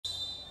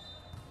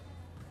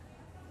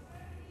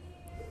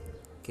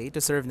Okay, to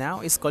serve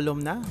now is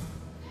Columna.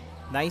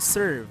 Nice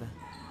serve.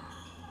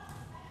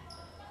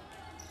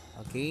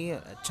 Okay,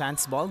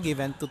 chance ball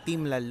given to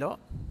Team Lal-lo.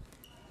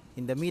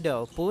 In the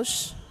middle,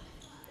 push.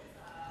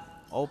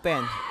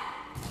 Open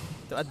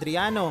to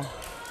Adriano.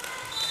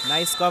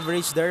 Nice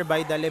coverage there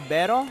by the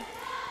libero.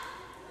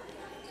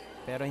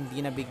 Pero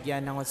hindi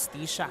nabigyan ng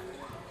hostisya.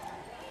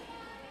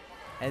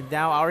 And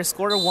now our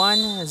score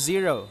 1-0.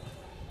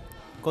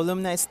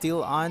 Columna is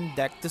still on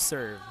deck to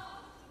serve.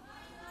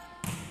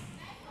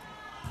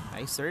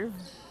 Nice serve.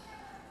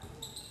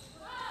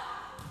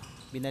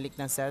 Binalik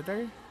ng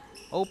setter.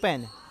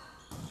 Open.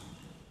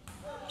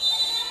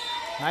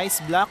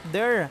 Nice block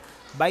there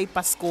by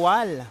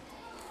Pascual.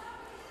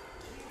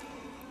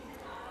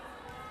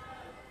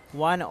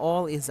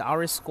 1-1 is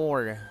our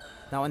score.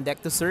 Now on deck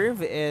to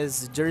serve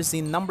is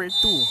jersey number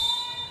 2,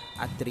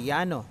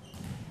 Adriano,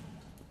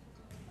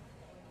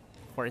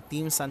 for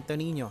Team Santo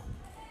Niño.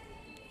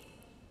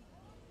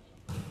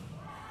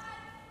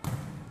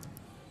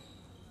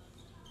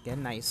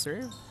 Again, nice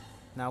serve.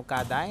 Now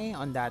Kaday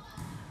on that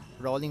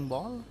rolling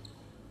ball.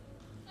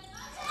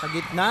 Sa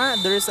gitna,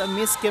 there's a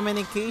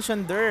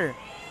miscommunication there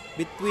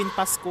between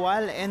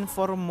Pascual and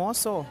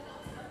Formoso.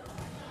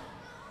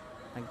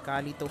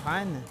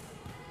 Nagkalituhan.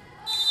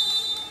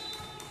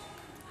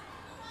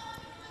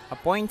 A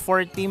point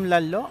for Team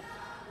Lal-lo.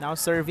 Now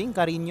serving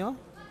Carino.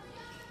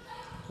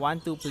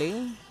 1-2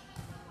 play.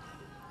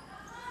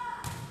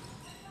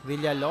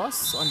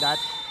 Villalos on that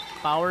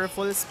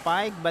powerful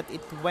spike, but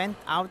it went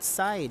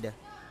outside.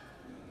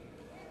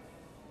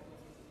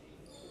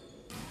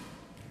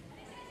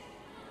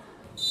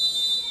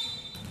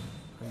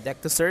 On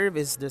deck to serve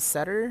is the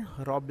setter,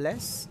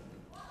 Robles.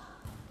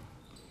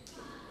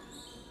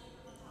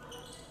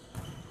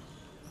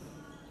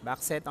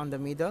 Back set on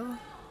the middle.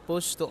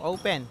 Push to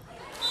open.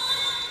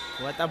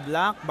 What a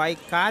block by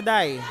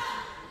Kaday.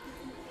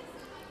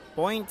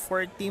 Point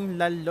for Team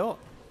Lal-lo.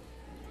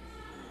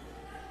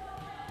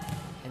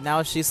 And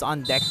now she's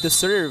on deck to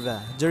serve.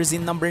 Jersey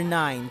number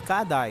 9,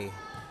 Kaday.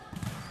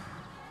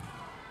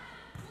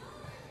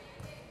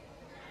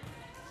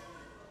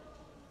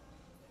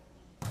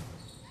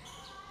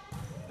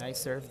 Nice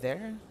serve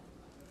there.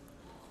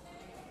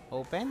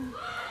 Open.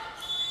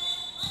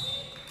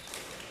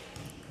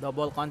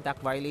 Double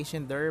contact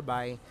violation there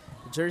by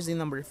jersey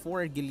number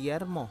 4,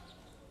 Guillermo.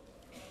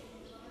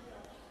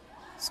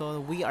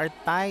 So we are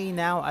tied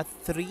now at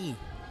 3.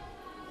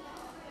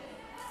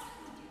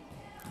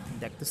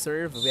 Deck to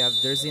serve, we have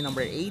jersey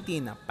number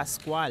 18,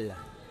 Pascual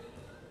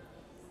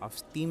of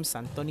Team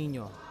Santo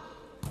Niño.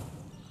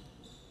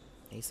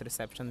 Nice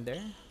reception there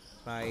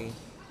by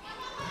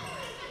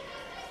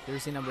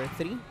jersey number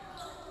 3.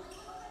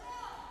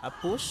 A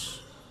push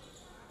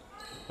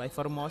by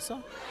Formoso.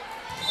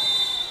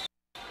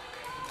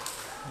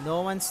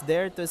 No one's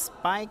there to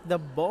spike the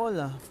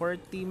ball for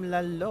Team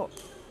Lal-lo.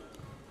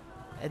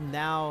 And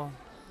now,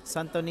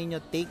 Santo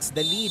Niño takes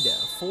the lead.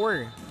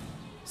 4,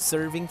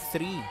 serving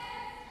 3.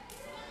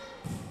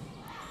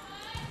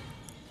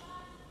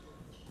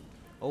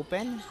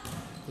 Open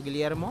to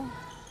Guillermo.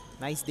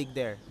 Nice dig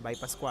there by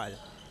Pascual.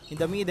 In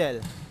the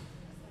middle.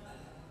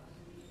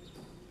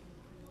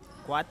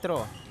 4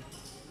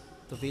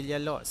 to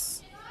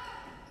Villalos.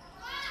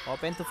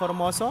 Open to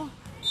Formoso.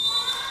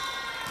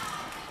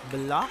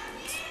 Blocked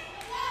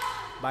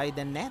by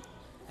the net.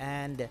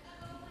 And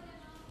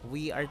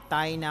we are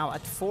tied now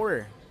at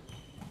 4.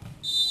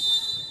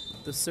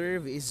 To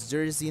serve is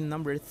jersey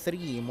number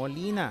 3,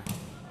 Molina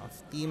of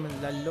Team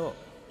Lal-lo.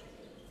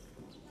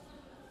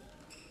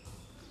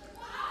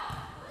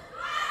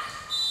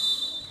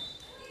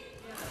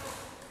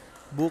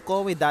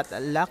 Buko with that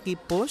lucky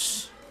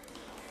push.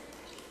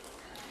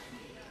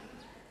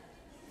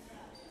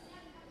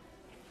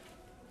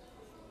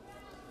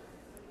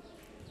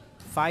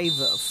 Five,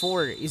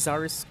 4 is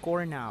our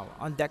score now.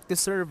 On deck to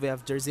serve, we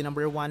have jersey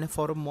number 1,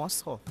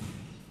 Formoso.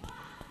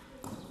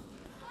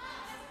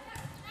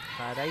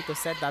 Kaday to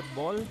set that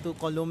ball to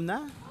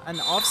Columna. An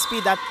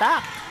off-speed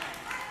attack.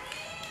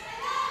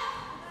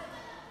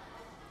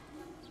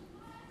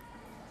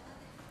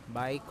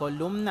 By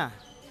Columna.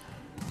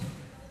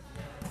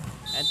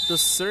 And to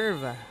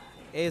serve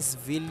is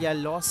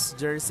Villalos,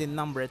 jersey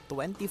number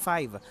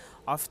 25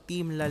 of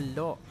Team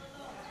Lal-lo.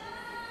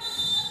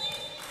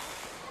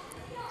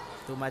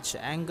 Too much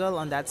angle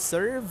on that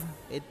serve.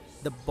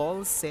 The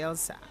ball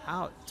sails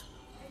out.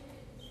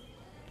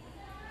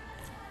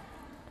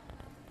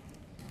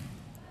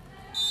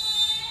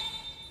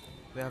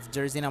 We have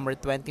jersey number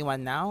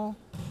 21 now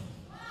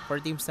for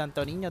Team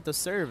Santo Niño to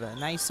serve.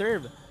 Nice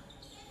serve.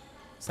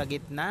 Sa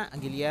gitna,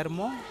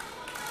 Guillermo.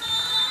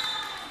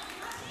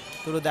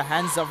 Through the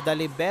hands of the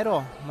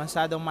libero.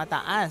 Masyadong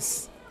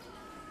mataas.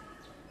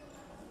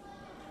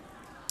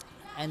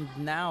 And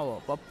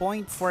now, a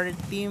point for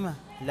Team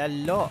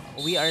Lal-lo.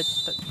 We are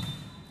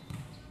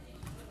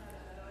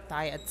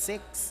tied at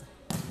 6.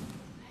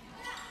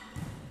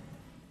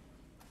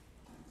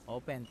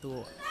 Open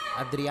to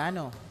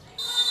Adriano.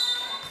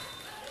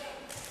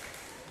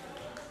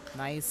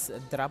 Nice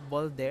drop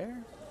ball there.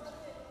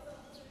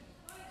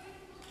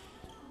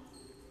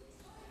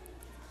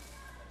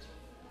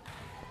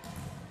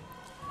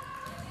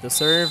 To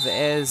serve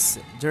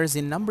is jersey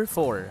number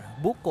 4,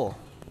 Buko.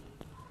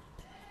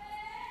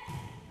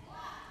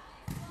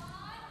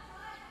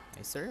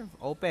 I serve,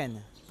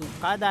 open to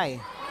Kaday.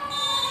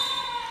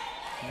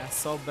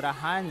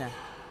 Nasobrahan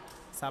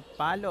sa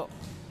palo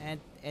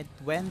and it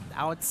went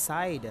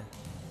outside.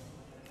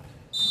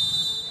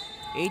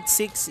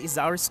 8-6 is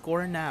our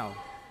score now.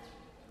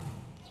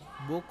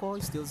 Buko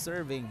is still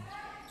serving.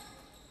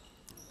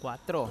 4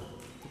 to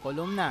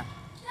Columna.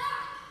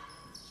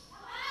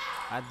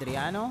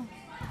 Adriano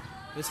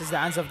uses the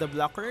hands of the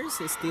blockers.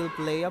 Is still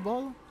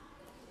playable.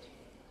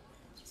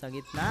 Sa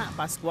gitna,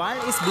 Pascual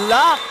is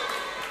blocked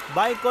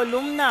by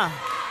Columna.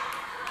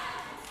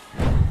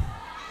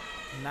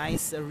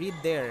 Nice read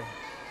there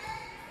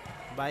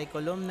by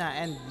Columna,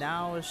 and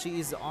now she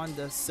is on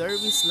the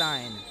service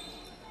line.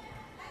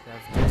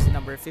 Jersey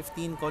number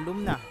 15,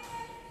 Columna.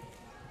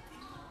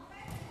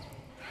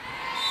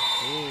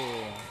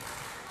 Oh,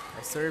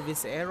 a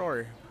service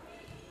error.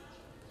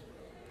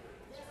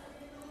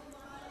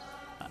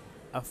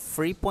 A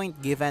free point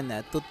given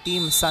to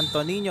Team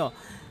Santo Niño.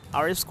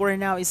 Our score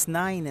now is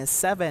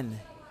 9-7.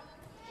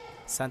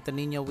 Santo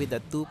Niño with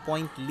a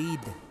 2-point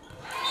lead.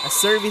 A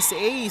service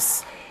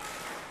ace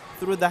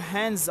through the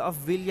hands of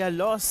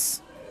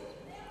Villalos.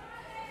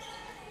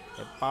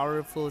 A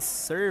powerful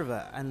serve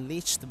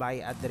unleashed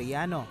by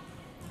Adriano.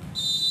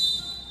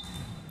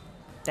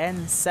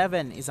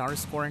 10-7 is our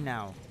score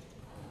now.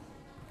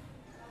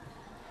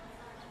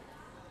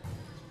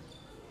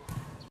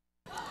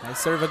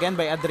 Nice serve again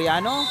by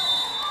Adriano.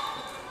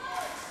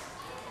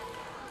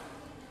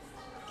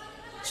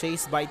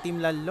 Chased by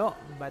Team Lal-lo,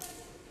 but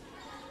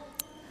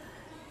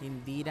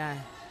hindi na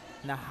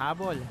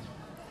nahabol.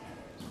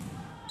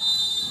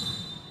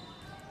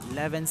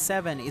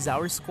 11-7 is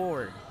our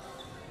score.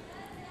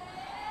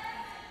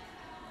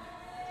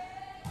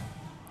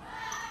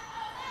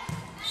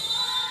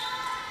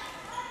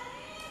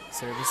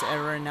 Service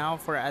error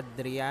now for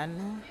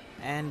Adriano,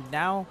 and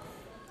now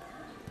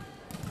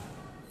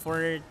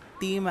for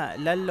Team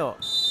Lal-lo.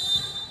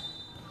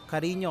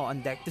 Carino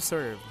on deck to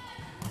serve.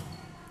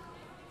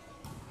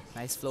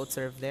 Nice float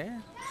serve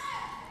there.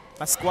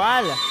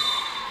 Pascual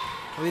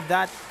with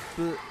that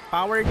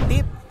power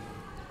tip.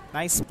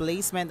 Nice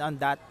placement on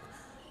that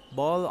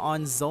ball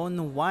on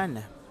zone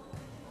 1.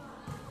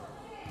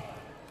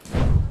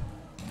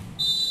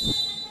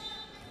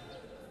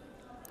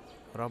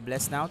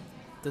 Robles now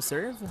to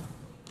serve.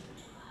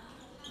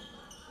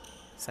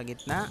 Sa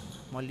gitna,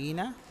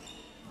 Molina.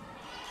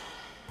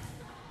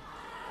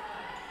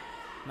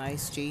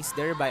 Nice chase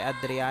there by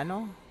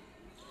Adriano.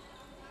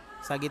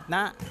 Sa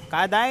gitna,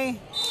 Kaday.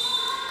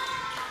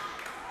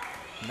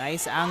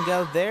 Nice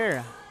angle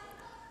there.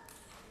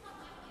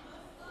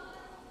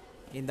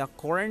 In the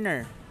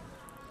corner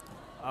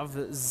of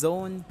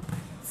zone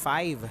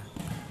 5.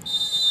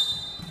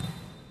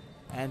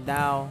 And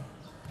now,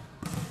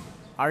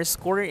 our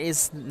score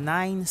is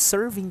 9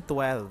 serving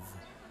 12.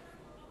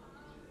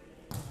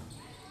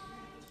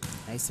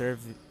 Nice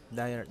serve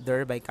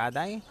there by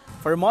Kaday.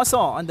 Formoso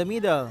on the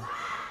middle.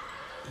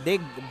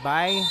 Dig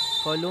by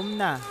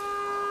Columna.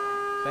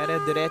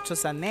 Pero diretso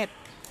sa net.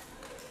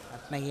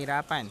 At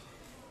nahirapan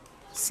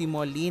si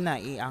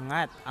Molina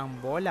iangat ang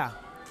bola.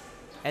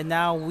 And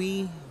now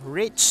we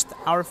reached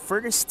our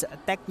first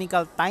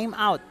technical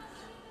timeout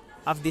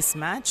of this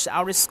match.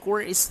 Our score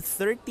is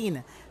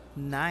 13-9.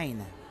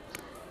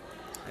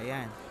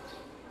 Ayan.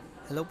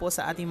 Hello po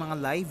sa ating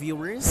mga live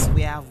viewers.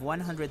 We have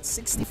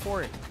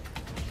 164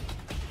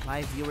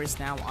 live viewers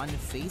now on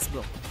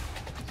Facebook.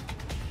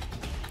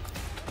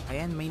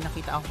 Ayan, may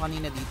nakita ako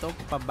kanina dito.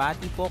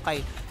 Pabati po kay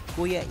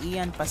Kuya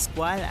Ian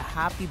Pascual,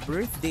 happy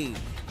birthday.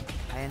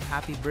 Ayan,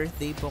 happy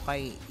birthday po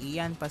kay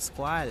Ian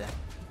Pascual.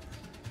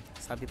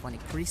 Sabi po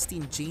ni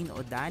Christine Jane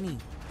Odani.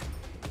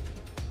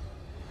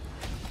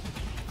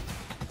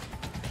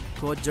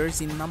 Go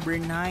jersey number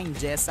 9,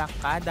 Jessa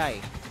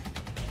Kaday.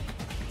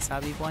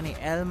 Sabi po ni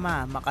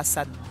Elma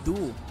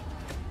Makasadu.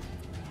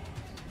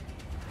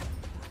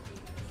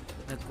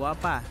 Nagkuha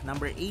pa,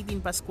 number 18,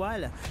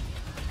 Pascual.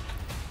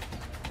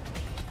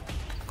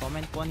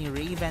 Comment po ni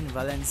Raven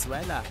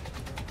Valenzuela.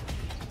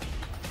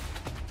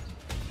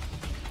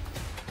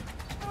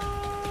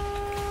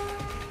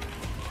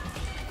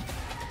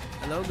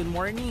 Hello, good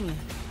morning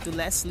to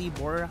Leslie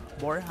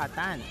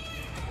Borhatan.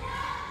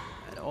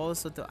 And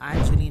also to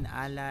Angeline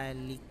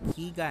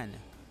Alalikigan.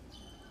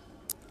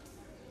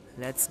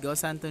 Let's go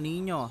Santo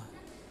Niño.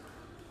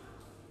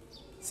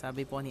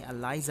 Sabi po ni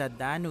Eliza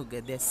Danug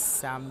de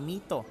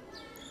Samito.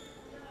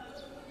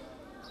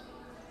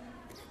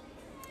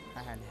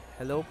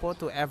 Hello po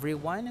to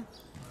everyone.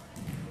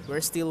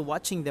 We're still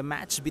watching the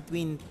match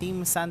between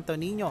Team Santo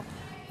Niño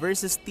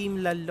versus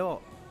Team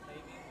Lal-lo.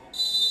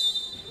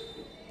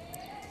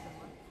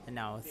 And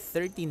now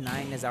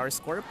 39 is our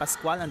score.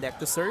 Pascual on deck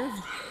to serve.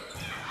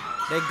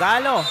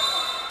 Regalo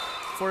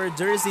for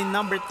jersey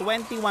number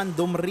 21,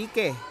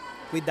 Dumrique,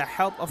 with the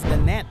help of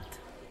the net.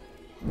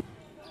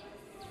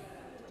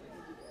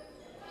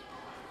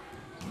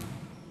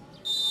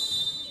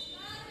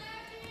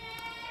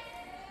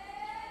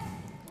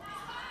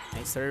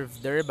 Nice serve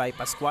there by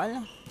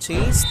Pascual.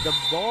 Chase the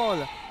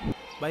ball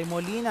by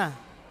Molina.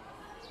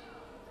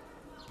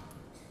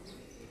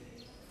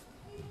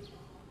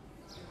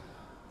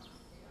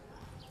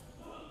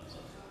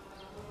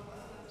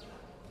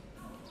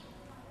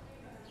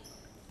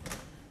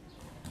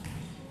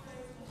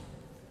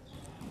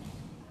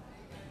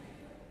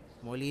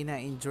 Molina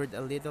injured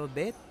a little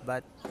bit,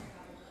 but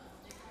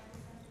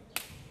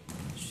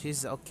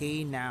she's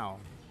okay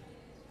now.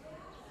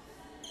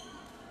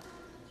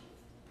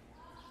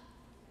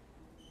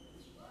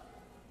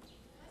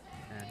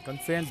 And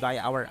confirmed by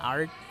our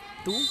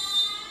R2,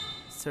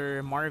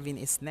 Sir Marvin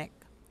Isnek.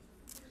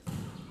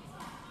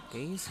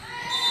 Okay,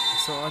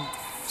 so on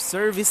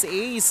service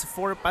ace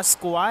for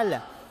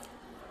Pascual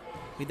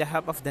with the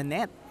help of the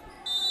net.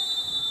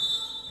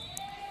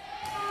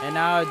 And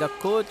now the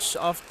coach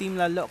of Team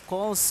Lal-lo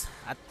calls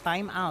a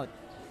timeout.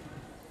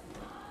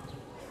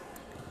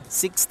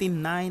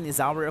 16-9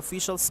 is our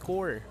official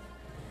score.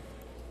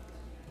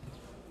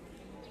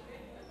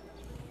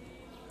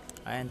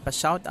 And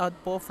pa-shoutout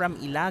po from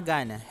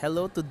Ilagan.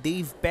 Hello to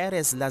Dave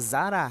Perez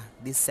Lazara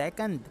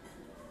II.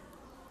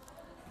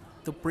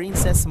 To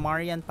Princess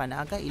Marian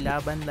Panaga,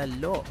 Ilaban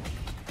Lal-lo.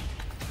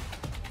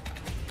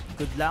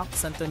 Good luck,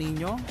 Santo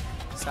Niño.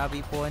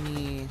 Sabi po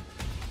ni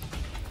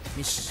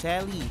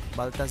Michelle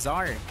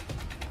Baltazar.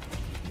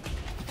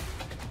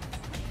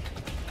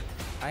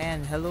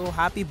 Ayan, hello,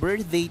 happy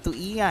birthday to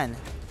Ian.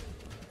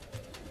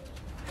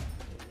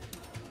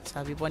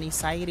 Sabi po ni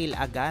Cyril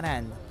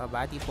Agaran,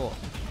 pabati po.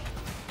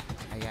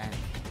 Ayan.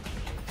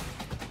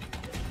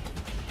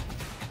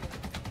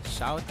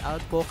 Shout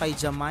out po kay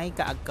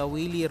Jamaica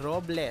Agkawili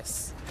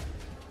Robles.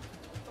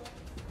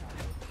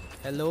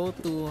 Hello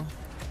to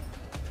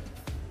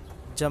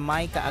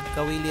Jamaica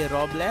Agkawili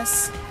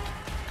Robles.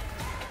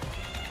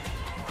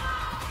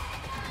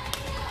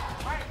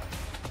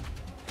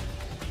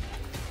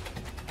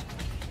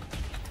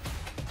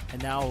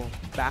 And now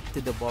back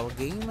to the ball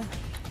game.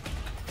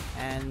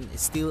 And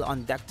still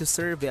on deck to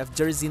serve, we have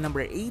jersey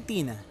number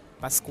 18,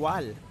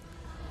 Pascual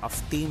of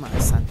Team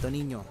Santo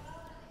Niño.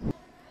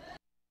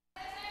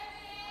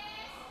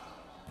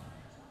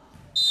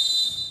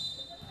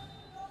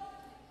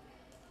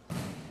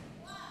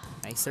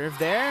 Nice serve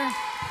there.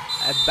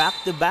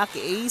 Back-to-back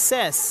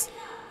aces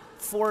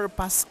for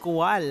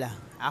Pascual.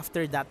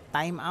 After that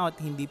timeout,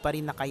 hindi pa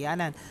rin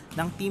nakayanan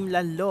ng Team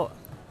Lal-lo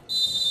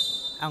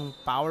ang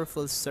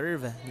powerful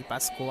serve ni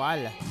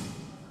Pascual.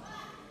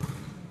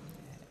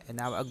 And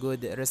now a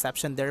good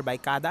reception there by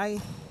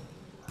Kaday.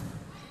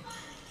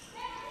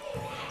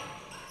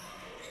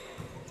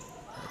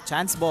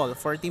 Chance ball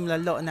for Team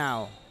Lal-lo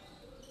now.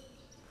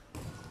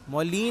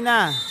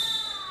 Molina.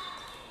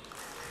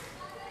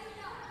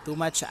 Too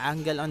much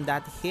angle on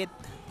that hit.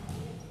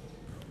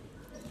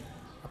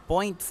 A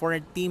point for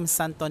Team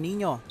Santo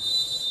Niño.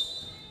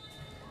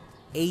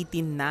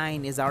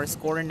 18-9 is our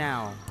score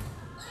now.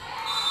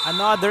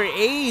 Another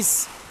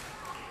ace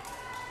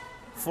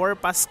for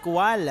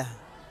Pascual.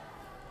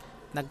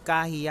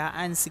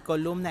 Nagkahiyaan si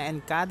Columna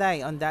and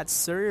Kaday on that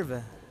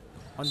serve.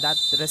 On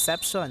that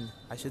reception,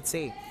 I should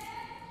say.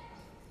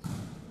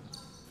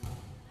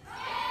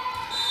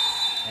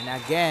 And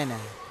again,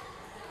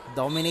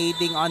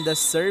 dominating on the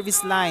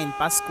service line.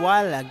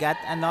 Pascual got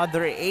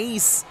another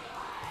ace.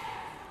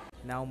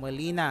 Now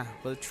Molina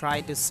will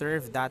try to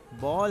serve that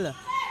ball.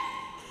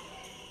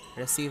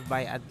 Received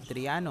by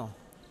Adriano.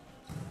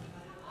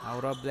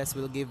 Now Robles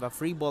will give a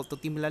free ball to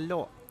Team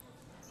Lal-lo.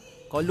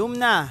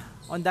 Columna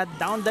on that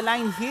down the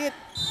line hit.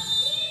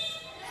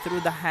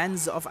 Through the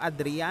hands of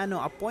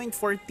Adriano. A point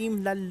for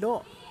Team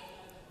Lal-lo.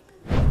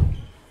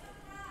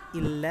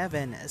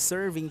 11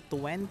 serving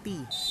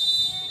 20.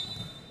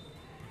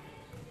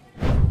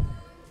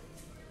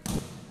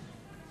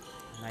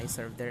 Nice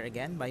serve there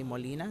again by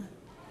Molina.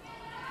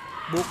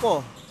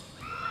 Buko.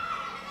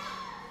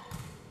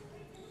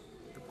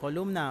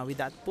 Columna with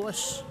that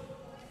push.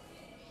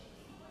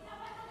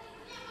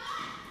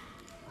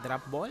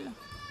 Drop ball.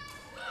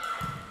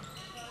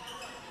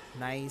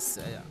 Nice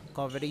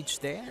coverage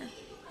there.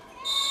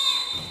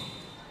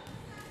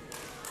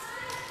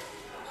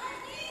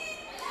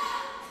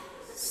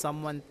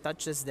 Someone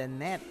touches the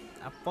net.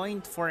 A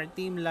point for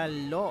Team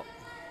Lal-lo.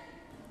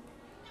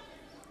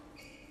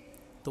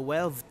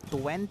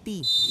 12-20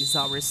 is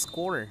our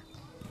score.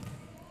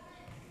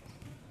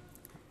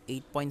 8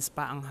 points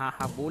pa ang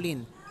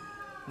hahabulin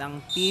ng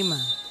Team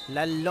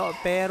Lal-lo,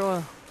 pero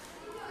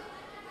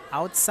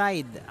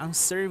outside ang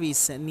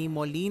service ni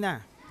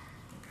Molina.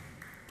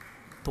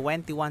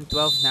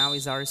 21-12 now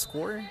is our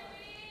score.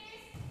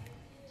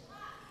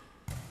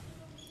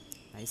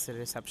 Nice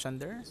reception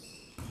there.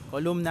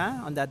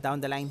 Columna on that down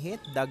the line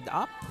hit, dug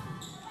up.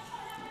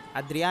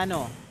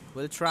 Adriano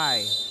will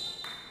try.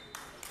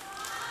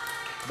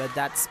 But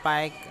that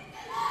spike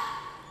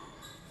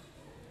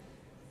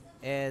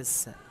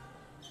is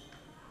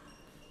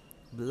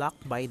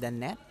blocked by the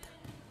net.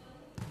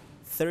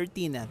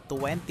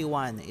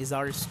 13-21 is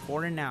our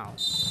score now.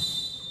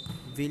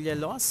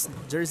 Villalobos,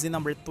 jersey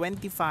number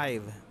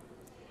 25,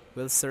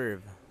 will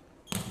serve.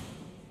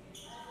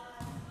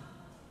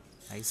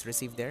 Nice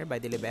receive there by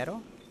the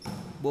libero.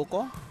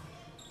 Buko.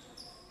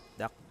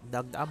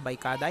 Dug up by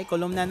Kaday.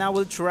 Columna now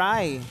will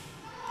try.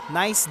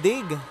 Nice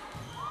dig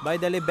by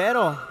the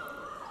libero.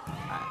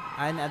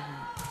 And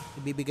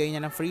ibibigay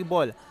niya ng free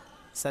ball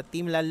sa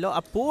Team Lal-lo. A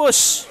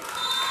push!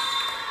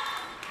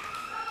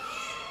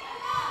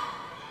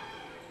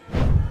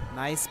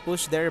 Nice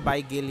push there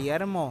by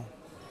Guillermo.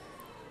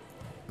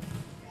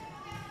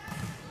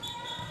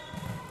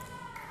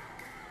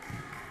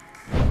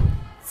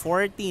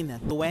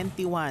 (14-21)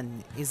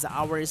 is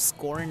our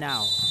score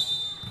now.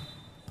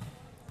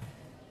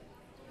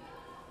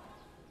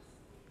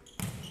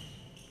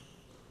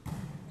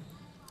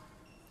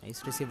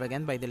 Nice receive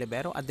again by the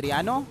libero.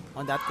 Adriano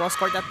on that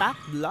cross-court attack.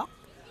 Block.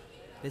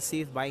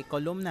 Received by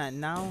Columna.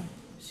 Now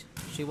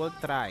she will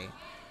try.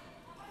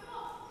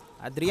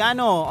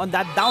 Adriano on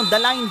that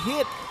down-the-line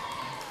hit.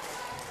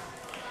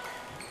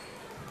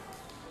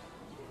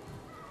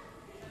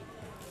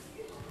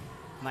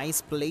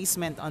 Nice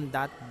placement on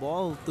that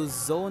ball to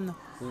zone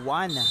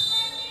 1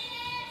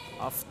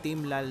 of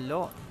Team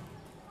Lal-lo.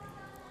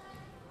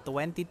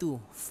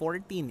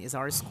 22-14 is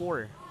our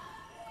score.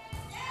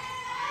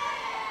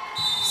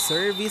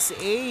 Service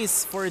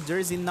ace for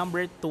jersey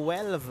number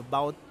 12,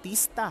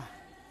 Bautista.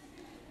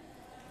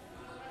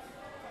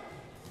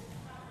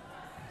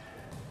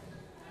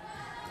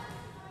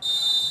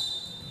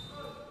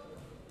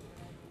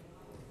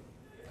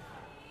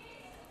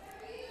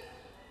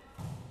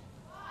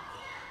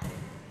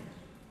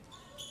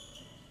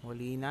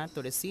 Molina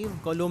to receive.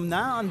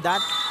 Columna on that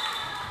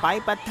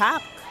pipe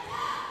attack.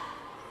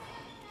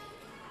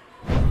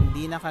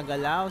 Hindi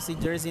nakagalaw si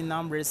jersey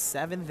number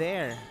 7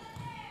 there.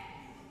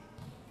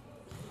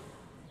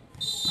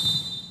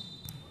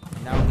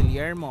 Now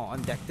Guillermo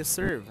on deck to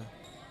serve.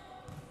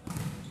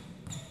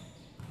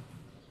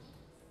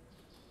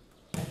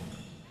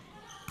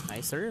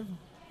 Nice serve.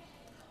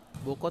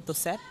 Buko to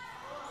set.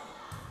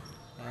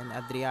 And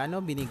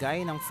Adriano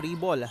binigay ng free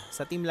ball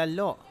sa Team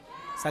Lal-lo.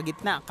 Sa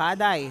gitna,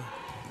 Kaday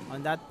on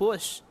that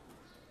push.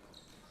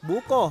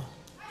 Buko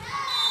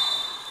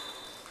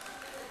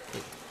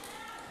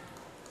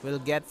will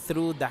get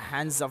through the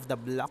hands of the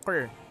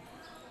blocker.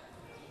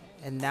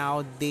 And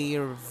now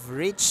they've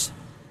reached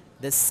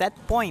the set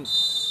point.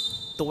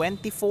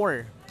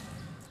 24-15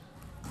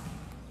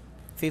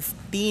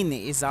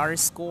 is our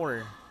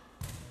score.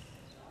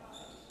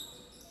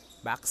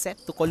 Back set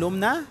to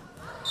Columna.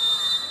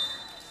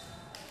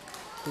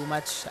 Too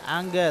much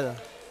angle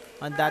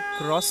on that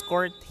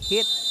cross-court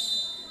hit.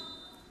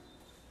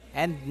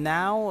 And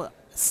now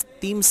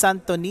Team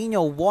Santo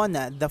Niño won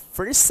the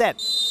first set.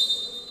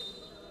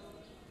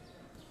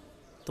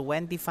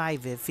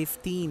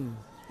 25-15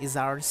 is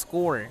our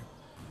score.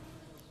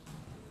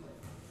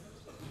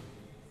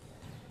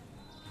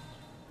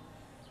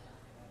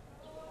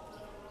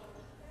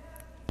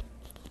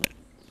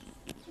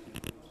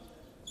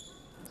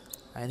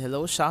 And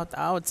hello, shout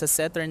out sa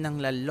setter ng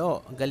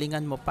Lal-lo.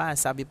 Galingan mo pa,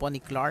 sabi po ni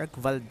Clark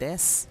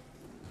Valdez.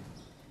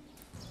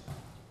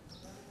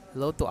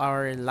 Hello to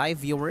our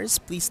live viewers.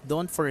 Please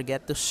don't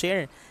forget to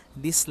share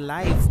this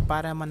live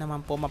para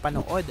naman po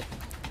mapanood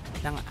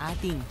ng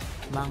ating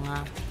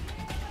mga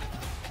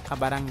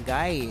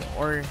kabarangay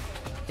or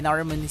in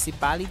our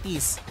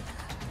municipalities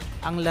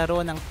ang laro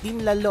ng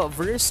Team Lal-lo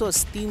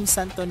versus Team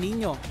Santo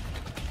Niño.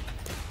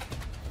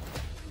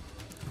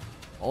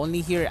 Only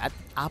here at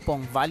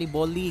APONG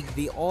Volleyball League,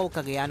 the All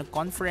Cagayan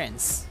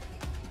Conference,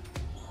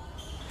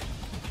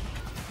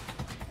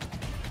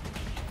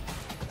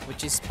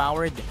 which is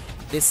powered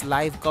this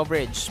live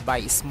coverage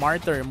by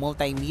Smarter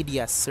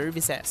Multimedia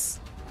Services.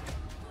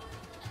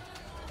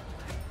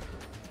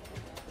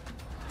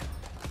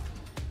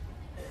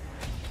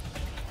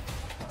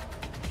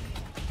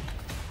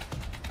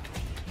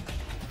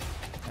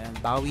 And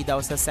bawi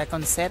daw sa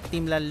second set,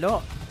 Team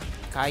Lal-lo.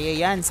 Kaya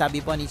yan, sabi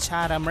po ni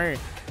Charamer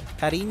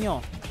Carino.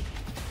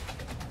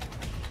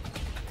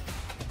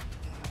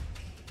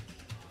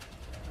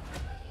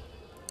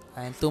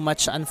 And too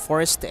much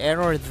unforced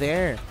error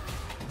there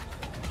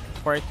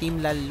for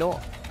Team Lal-lo.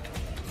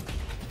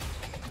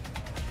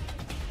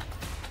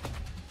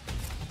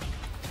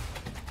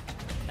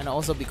 And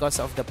also because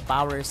of the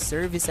power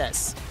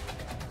services.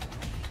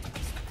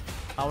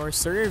 Power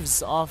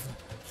serves of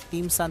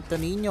Team Santo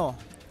Niño.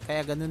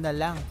 Kaya ganun na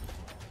lang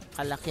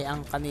kalaki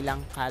ang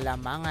kanilang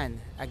kalamangan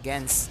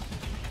against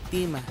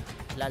Team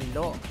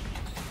Lal-lo.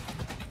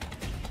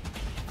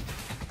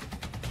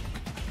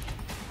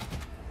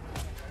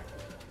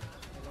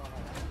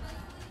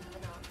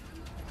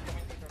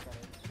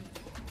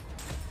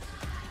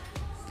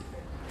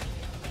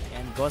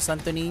 Go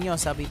Santo Niño,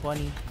 sabi po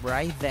ni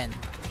Bryden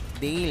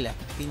Dale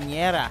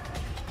Piñera.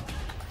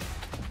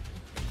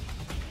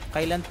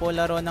 Kailan po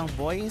laro ng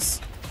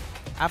boys?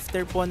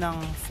 After po ng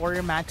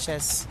 4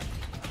 matches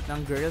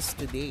ng girls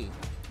today.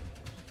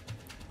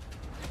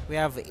 We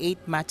have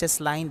 8 matches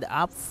lined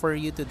up for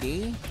you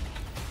today.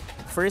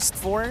 First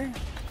 4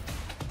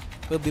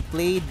 will be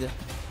played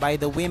by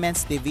the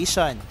women's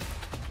division.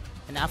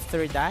 And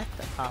after that,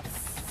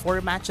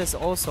 4 matches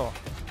also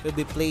will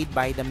be played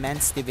by the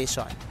men's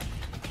division.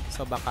 So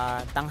So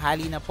baka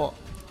tanghali na po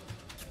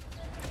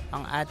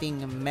ang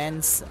ating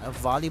men's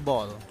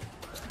volleyball.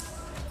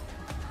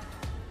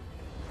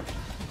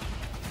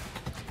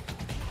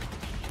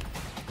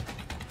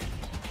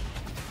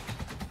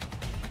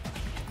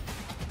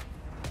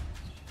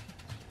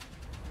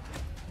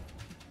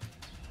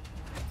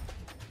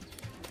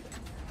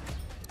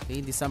 Okay,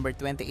 December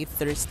 28th,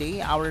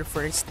 Thursday, our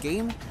first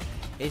game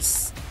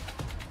is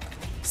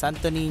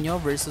Santo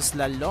Niño versus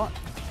Lal-lo.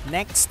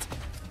 Next,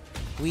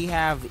 we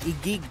have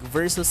Igig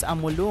versus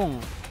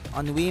Amulung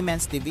on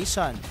women's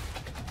division.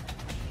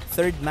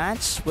 Third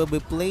match will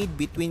be played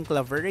between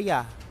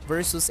Claveria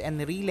versus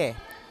Enrile.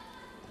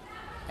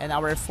 And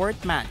our fourth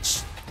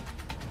match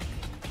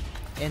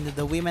in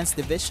the women's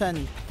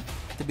division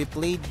to be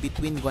played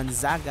between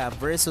Gonzaga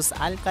versus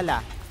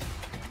Alcala.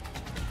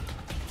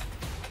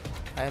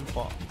 Ayan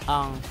po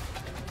ang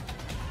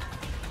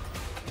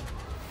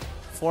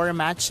 4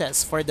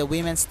 matches for the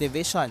women's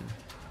division.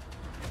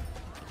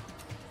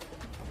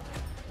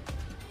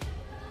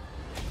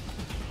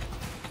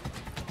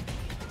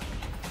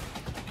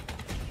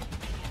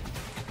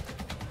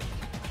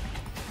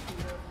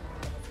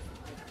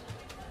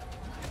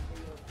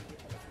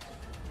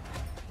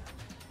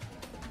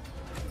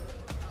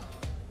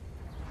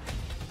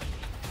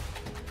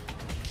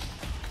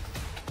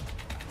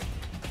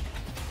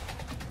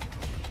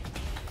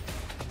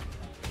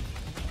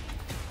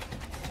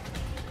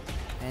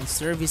 And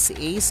service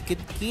ace, Kit.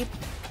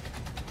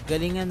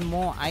 Galingan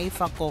mo,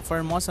 Aifa ko.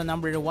 Formoso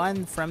number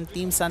 1 from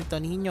Team Santo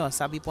Niño.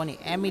 Sabi po ni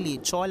Emily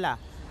Chola.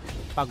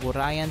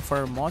 Pagurayan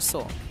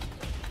Formoso.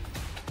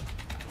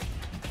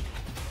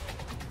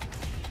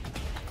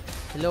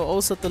 Hello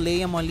also to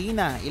Lea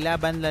Molina.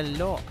 Ilaban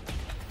Lal-lo.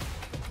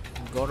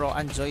 Goro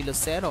Anjoy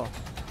Lucero.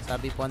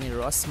 Sabi po ni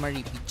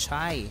Rosemary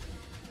Pichay.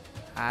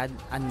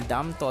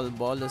 Andam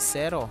Tolbo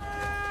Lucero.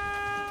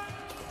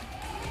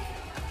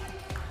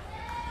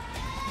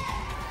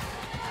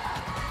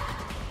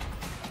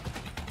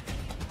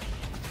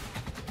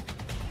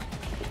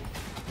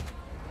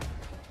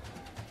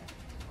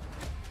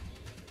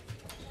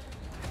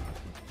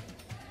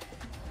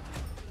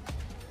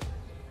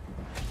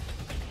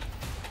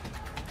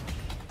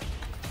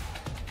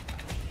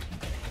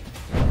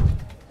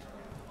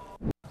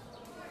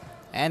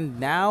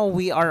 And now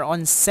we are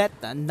on set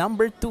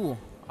number 2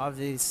 of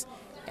this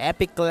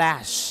epic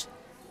clash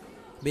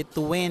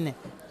between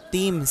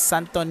Team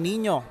Santo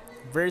Niño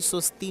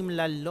versus Team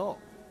Lal-lo.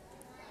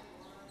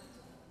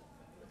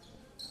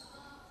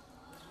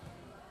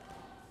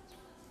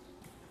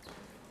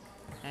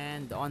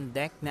 And on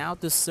deck now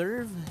to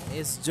serve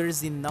is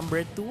jersey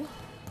number 2,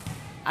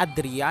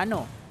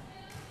 Adriano.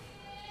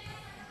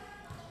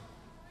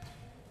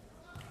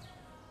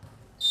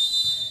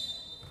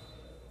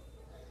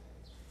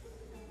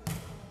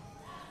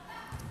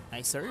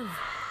 Nice serve.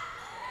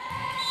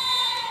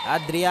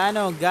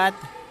 Adriano got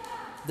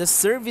the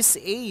service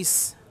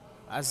ace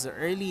as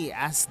early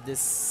as the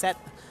set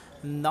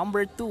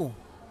number 2.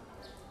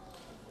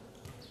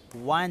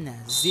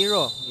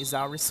 1-0 is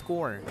our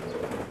score.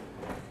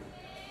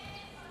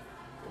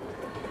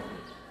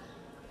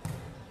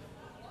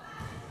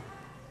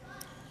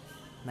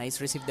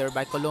 Nice receive there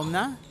by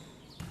Columna.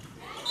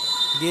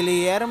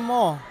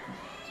 Guillermo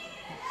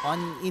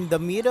in the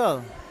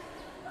middle.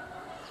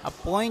 A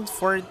point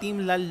for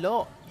Team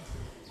Lal-lo.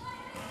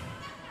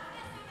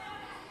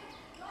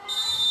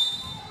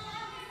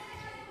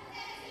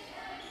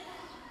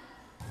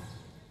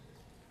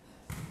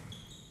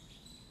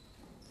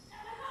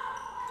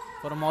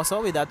 Formoso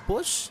with that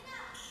push.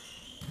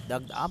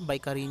 Dug up by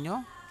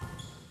Carino.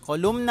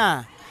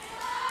 Columna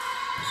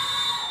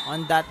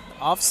on that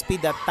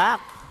off-speed attack.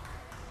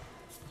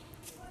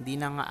 Di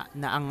na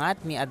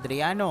naangat ni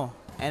Adriano.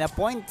 And a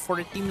point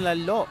for Team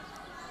Lal-lo.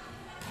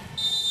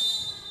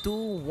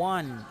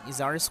 2-1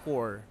 is our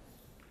score.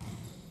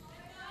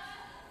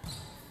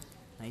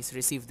 Nice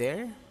receive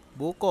there.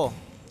 Buko.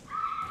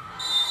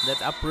 That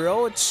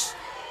approach.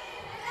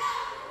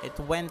 It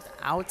went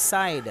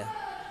outside.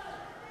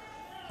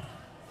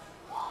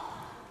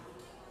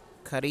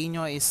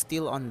 Carino is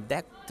still on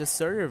deck to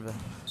serve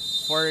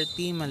for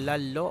Team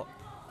Lal-lo.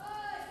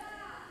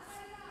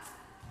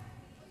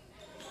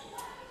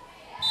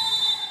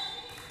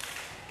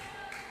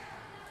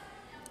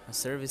 A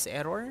service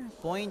error.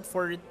 Point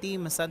for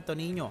Team Santo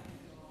Niño.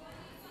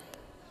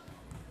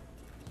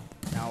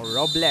 Now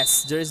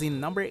Robles, jersey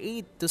number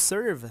 8 to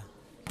serve.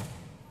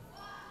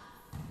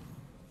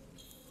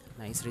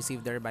 Nice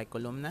receive there by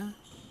Columna.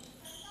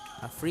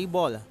 A free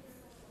ball.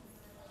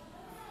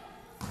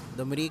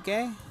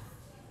 Domrique.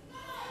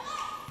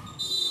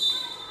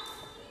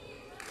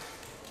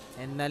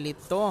 And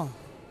nalito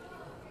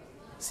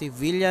si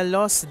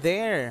Villalobos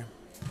there.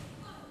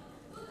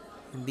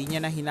 Hindi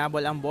niya na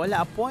hinabol ang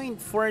bola. A point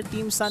for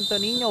Team Santo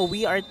Niño.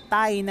 We are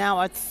tied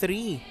now at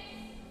 3.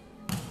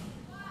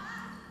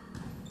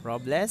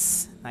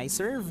 Robles, nice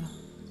serve.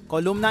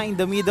 Columna in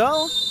the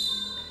middle.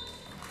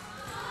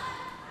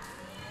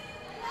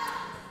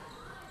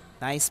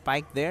 Nice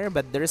spike there,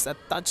 but there's a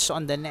touch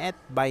on the net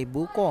by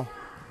Buko.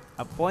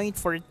 A point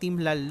for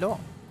Team Lal-lo.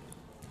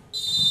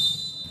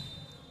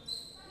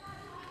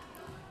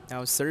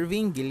 Now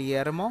serving,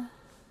 Guillermo.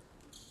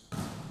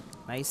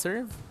 Nice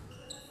serve.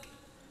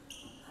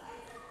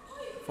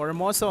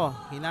 Formoso,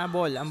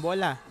 hinabol ang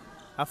bola.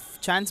 A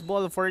chance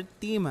ball for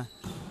team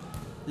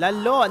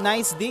Lal-lo.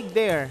 Nice dig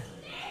there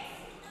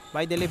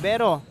by the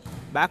libero.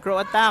 Back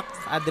row attack,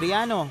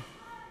 Adriano.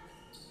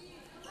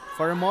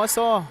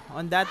 Formoso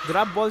on that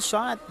grab ball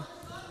shot.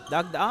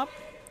 Dug up.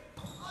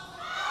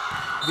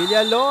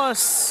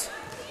 Villalos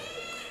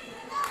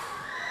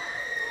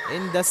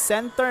in the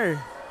center.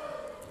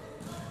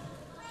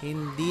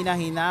 Hindi na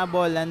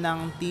hinabol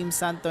ng Team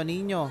Santo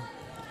Niño.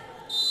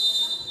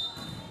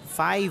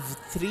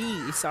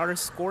 5-3 is our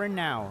score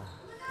now.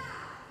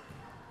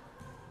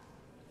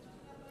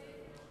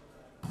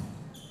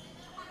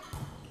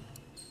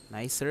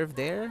 Nice serve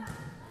there.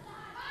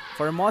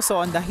 Formoso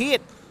on the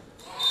hit.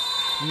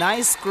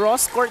 Nice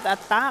cross-court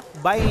attack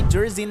by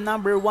jersey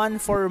number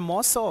 1,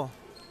 Formoso.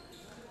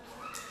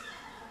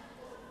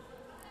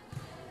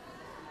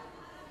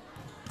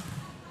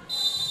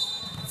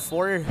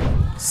 For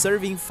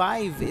serving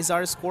 5 is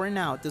our score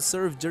now to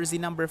serve jersey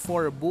number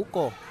 4,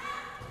 Buko.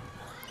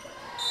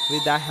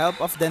 With the help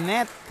of the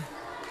net,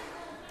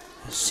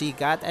 she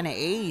got an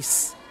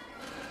ace.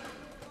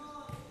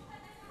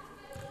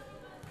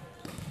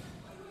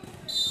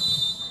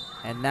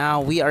 And now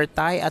we are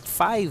tied at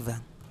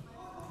 5.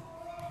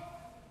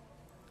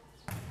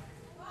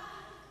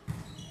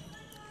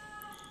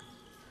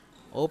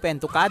 Open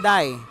to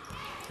Kaday.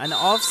 An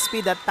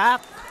off-speed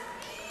attack.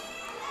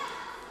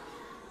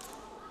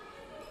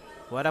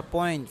 What a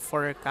point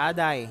for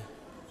Kaday.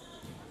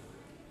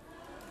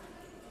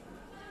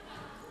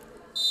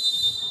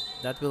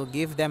 That will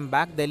give them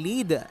back the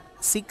lead.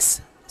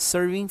 6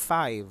 serving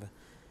 5.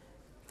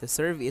 The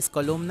serve is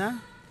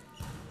Columna.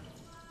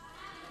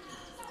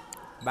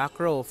 Back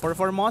row for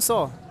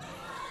Formoso.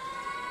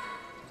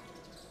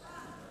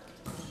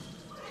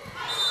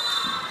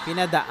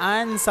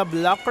 Pinadaan sa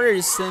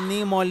blockers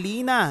ni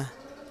Molina.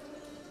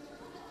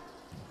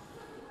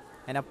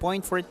 And a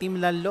point for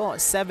Team Lal-lo.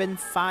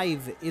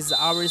 7-5 is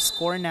our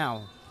score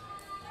now.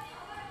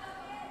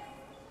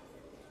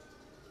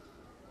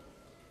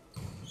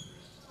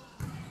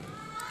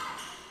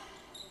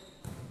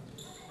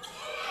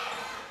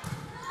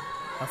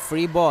 A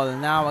free ball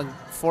now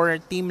for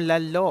Team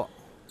Lal-lo.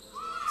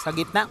 Sa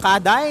gitna,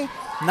 Kaday.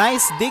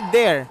 Nice dig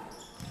there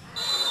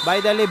by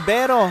the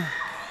libero.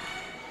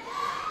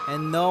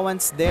 And no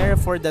one's there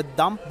for the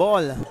dump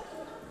ball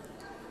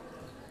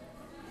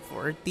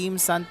for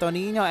Team Santo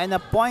Niño. And a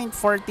point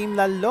for Team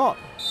Lal-lo.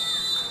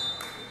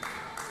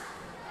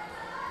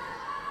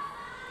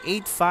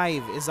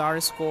 8-5 is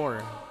our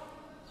score.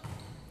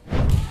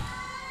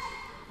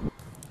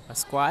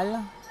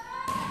 Pascual.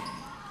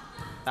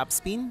 Top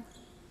spin.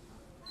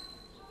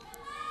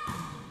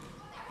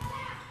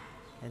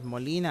 And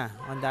Molina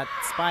on that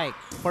spike.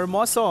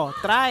 Formoso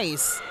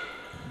tries,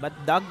 but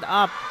dug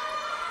up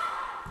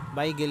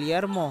by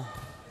Guillermo.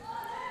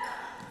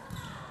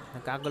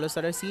 Nagkagulo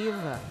sa receive.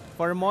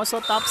 Formoso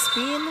top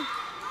spin.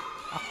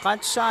 A cut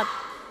shot.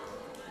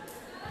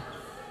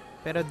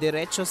 Pero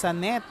diretso sa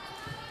net.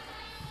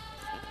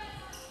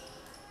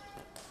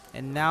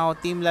 And now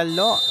Team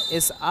Lal-lo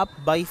is up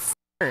by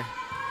 4.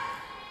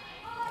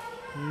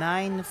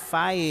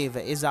 9-5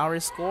 is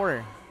our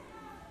score.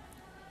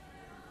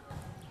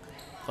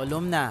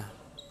 Columna.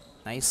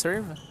 Nice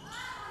serve.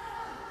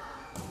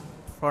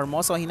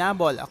 Formoso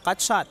hinabol. A cut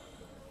shot.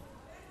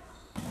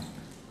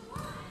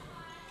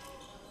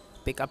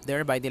 Pick up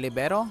there by the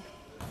libero.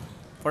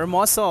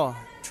 Formoso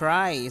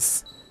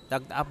tries.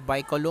 Dug up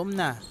by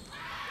Columna.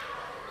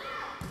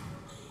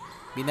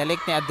 Binalik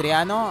ni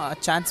Adriano. A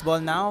chance ball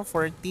now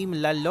for Team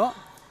Lal-lo.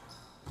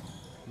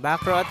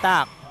 Back row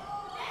attack.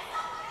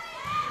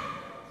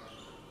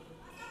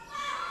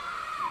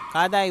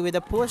 Kaday with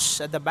a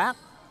push at the back.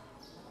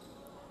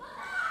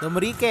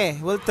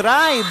 Domrique will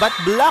try but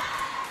blocked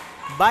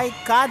by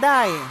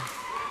Kaday.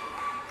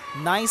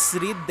 Nice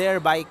read there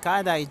by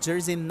Kaday,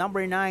 jersey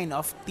number 9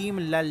 of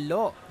Team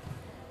Lal-lo.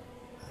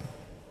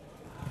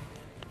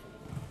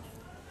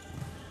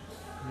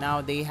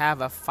 Now they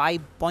have a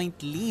 5-point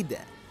lead.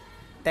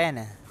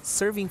 10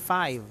 serving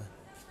 5.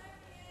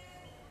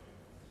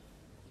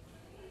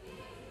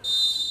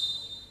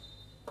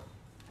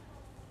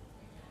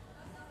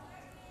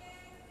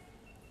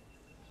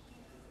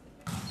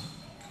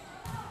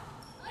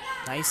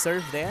 Nice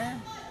serve there.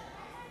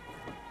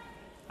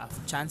 A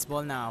chance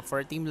ball now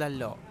for Team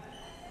Lal-lo.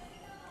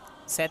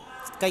 Set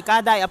kay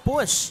Kaday, a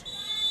push.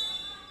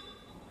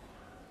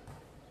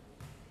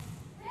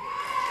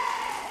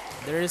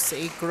 There's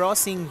a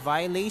crossing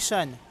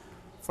violation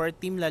for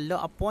Team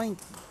Lal-lo. A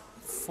point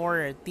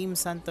for Team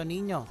Santo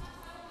Niño.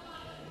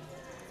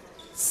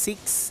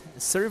 6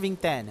 serving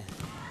 10.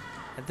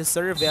 At the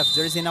serve, we have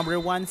jersey number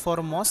 1,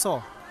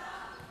 Formoso.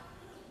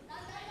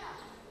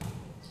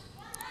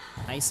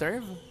 Nice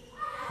serve.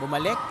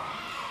 Bumalik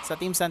sa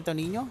Team Santo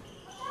Niño.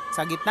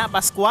 Sa gitna,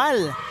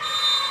 Pascual.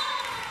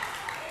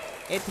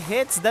 It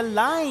hits the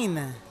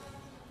line.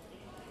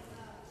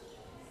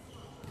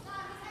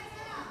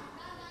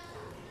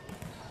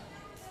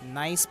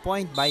 Nice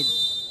point by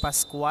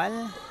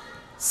Pascual.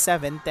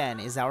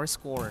 7-10 is our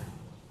score.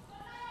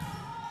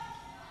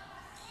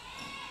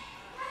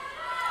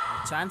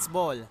 Chance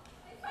ball.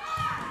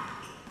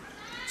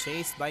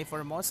 Chased by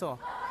Formoso.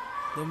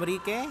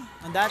 Dumrique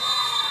on that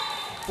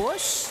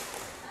push.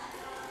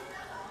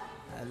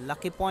 A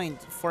lucky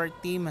point for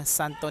Team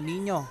Santo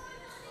Niño.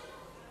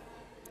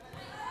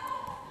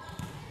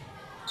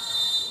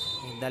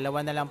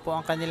 Dalawa na lang po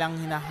ang kanilang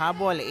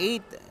hinahabol.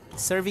 8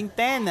 serving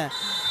 10.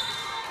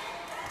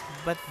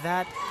 But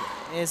that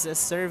is a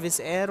service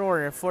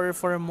error for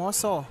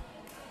Formoso.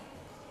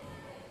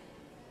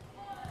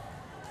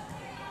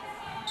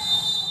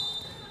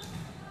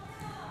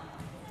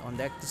 On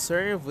deck to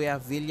serve, we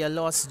have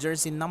Villalobos,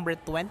 jersey number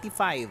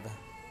 25.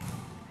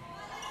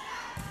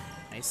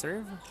 Nice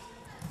serve.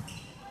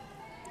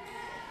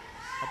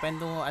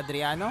 Open to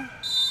Adriano.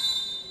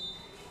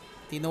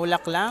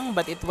 Tinulak lang,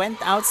 but it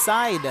went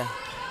outside.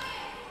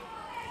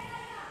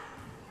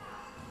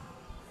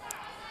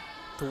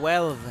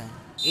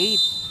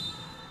 12-8.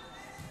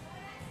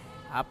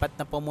 Apat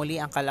na pumuli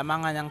ang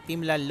kalamangan ng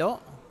Team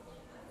Lal-lo.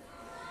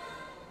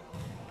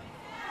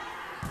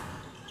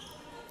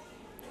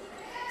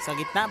 Sa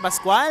gitna,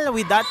 Pascual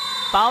with that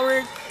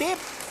power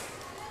tip.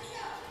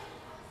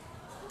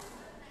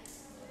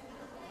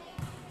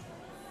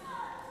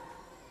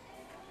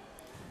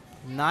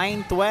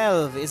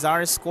 (9-12) is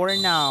our score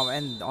now.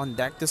 And on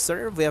deck to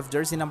serve, we have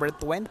jersey number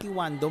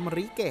 21,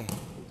 Dumrique.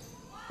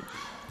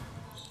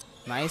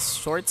 Nice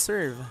short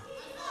serve.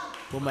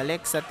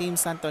 Bumalik sa Team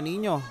Santo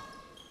Niño.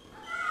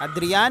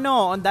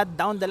 Adriano on that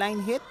down the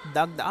line hit.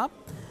 Dug up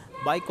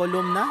by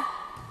Columna.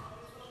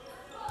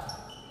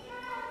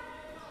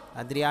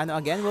 Adriano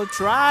again will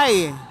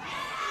try.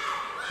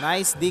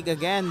 Nice dig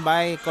again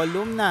by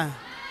Columna.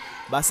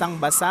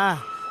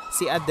 Basang-basa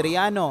si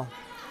Adriano.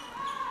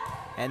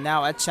 And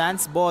now a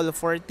chance ball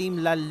for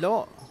Team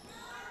Lal-lo.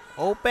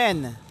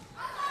 Open.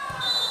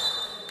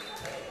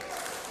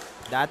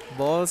 That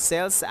ball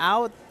sails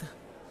out.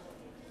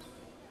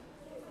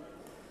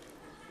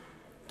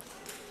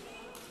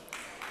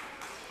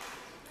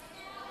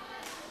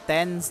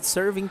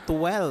 Serving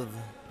 12.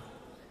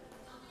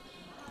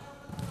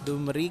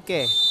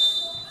 Dumrique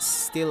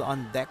still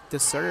on deck to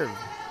serve.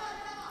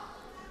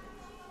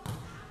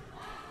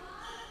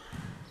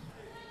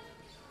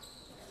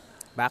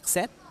 Back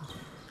set.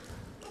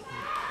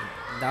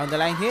 Down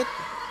the line hit.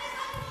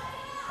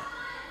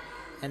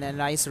 And then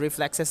nice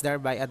reflexes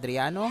there by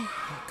Adriano.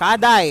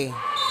 Kaday.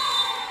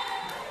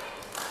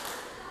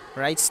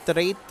 Right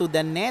straight to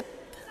the net.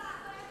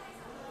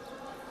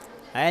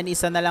 Ayan,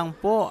 isa na lang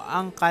po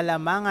ang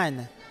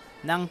kalamangan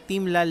ng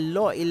Team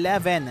Lal-lo.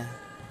 11.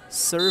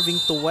 Serving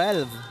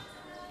 12.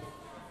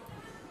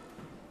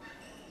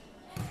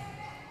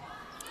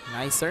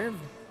 Nice serve.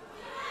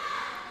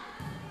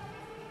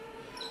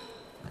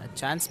 A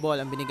chance ball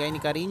ang binigay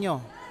ni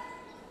Carino.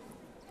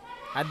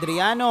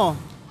 Adriano.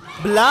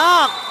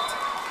 Blocked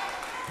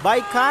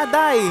by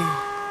Kaday.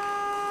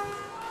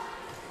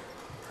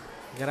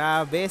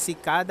 Grabe si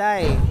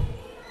Kaday.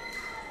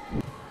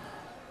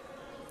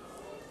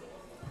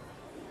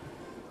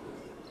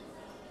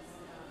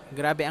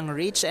 Grabe ang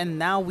reach, and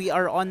now we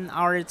are on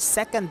our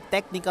second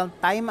technical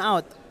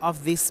timeout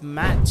of this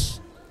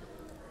match.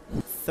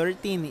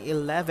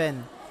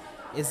 13-11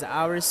 is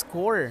our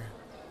score.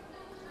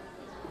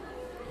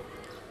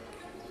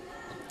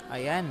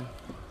 Ayan.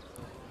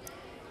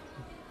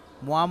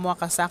 Muamua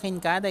ka sa akin,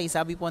 Kaday,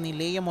 sabi po ni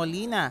Leia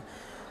Molina.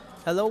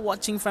 Hello,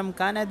 watching from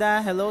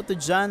Canada. Hello to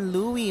John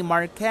Louis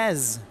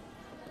Marquez.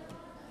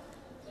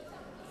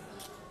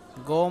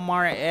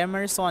 Gomar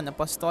Emerson,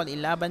 Apostol,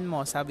 ilaban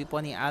mo, sabi po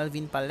ni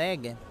Alvin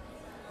Paleg.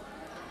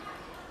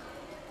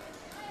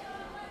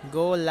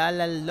 Go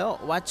Lal-lo,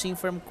 watching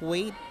from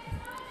Kuwait,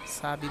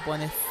 sabi po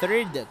ni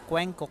Third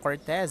Cuenco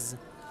Cortez.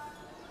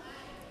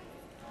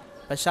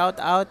 Pa-shout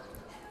out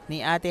ni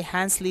Ate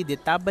Hansley de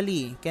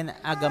Tabali, Ken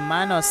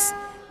Agamanos,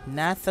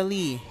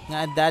 Nathalie,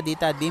 nga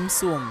dadita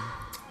dimsum.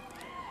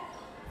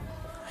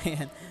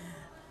 Ayan.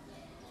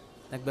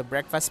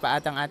 Nagbe-breakfast pa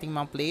atang ating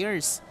mga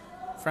players.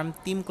 From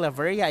Team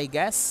Claveria, I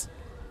guess.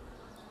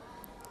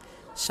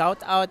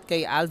 Shout out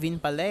kay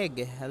Alvin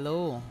Paleg.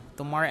 Hello.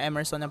 Tomar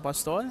Emerson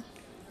Apostol.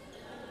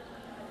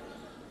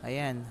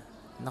 Ayan.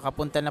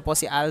 Nakapunta na po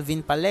si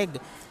Alvin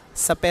Paleg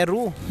sa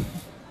Peru.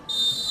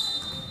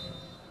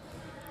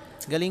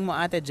 Galing mo,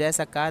 Ate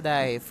Jessa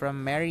Kaday, from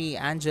Mary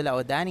Angela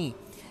Odani.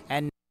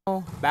 And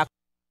now, back to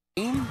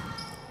the game.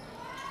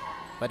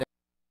 But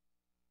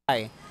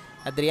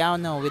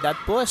Adriano with that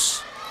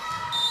push.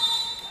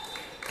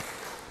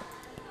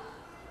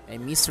 A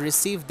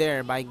misreceived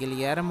there by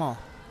Guillermo.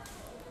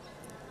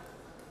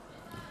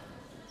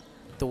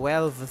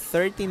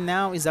 12-13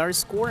 now is our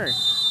score.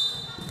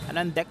 And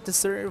on deck to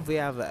serve,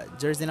 we have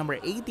jersey number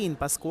 18,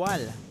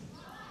 Pascual.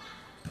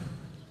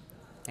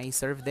 A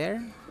serve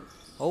there.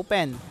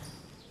 Open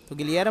to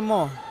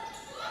Guillermo.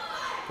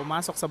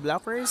 Pumasok sa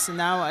blockers.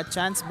 Now a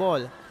chance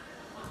ball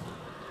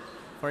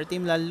for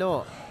Team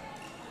Lal-lo.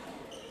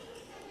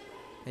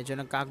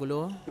 Medyo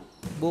nagkagulo.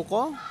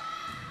 Buko.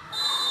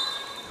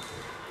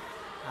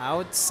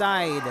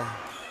 Outside.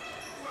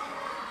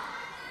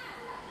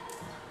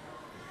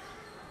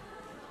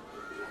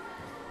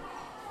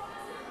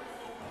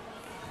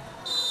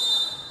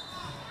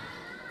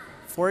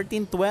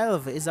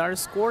 14-12 is our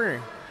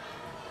score.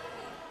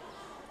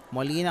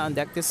 Molina on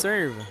deck to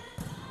serve.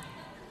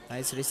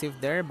 Nice receive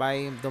there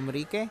by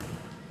Domrique.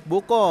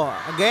 Buko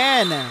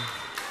again.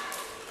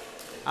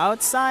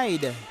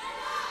 Outside.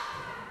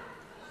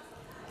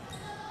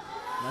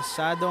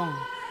 Masyadong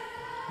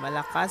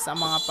malakas ang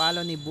mga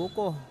palo ni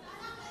Buko.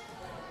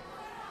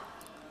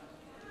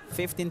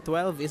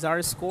 15-12 is our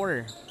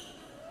score.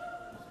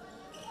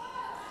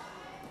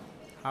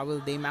 How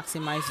will they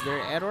maximize their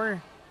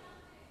error?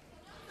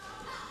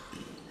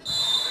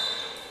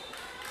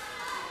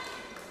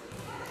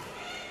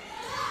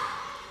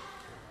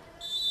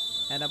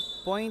 And a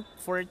point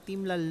for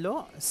Team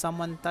Lal-lo.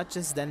 Someone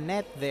touches the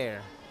net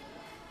there.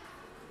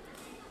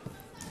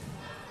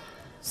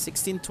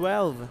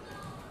 16-12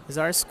 is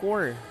our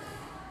score.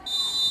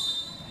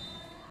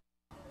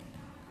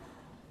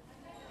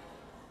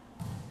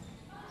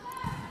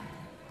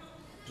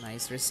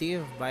 Nice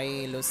receive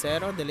by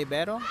Lucero de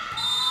Libero.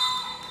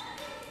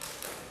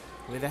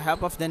 With the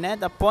help of the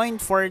net, a point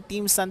for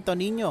Team Santo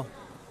Niño.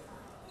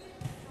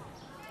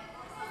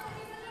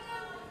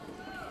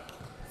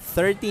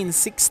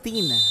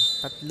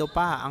 13-16. Tatlo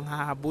pa ang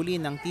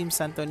hahabulin ng Team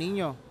Santo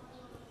Niño.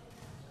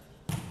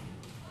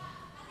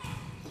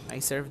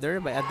 Nice serve there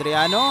by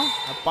Adriano.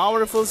 A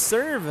powerful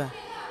serve.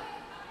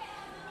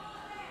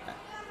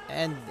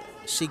 And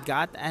she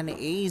got an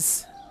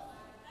ace.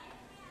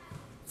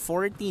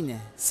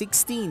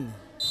 14-16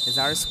 is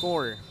our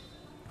score.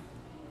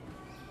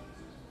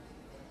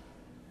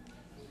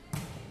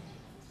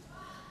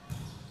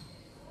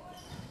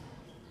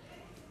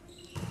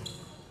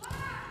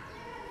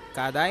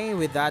 Kaday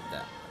with that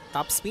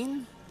top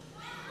spin.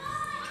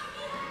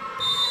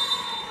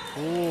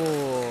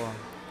 Ooh.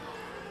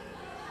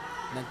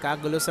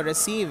 Nagkagulo sa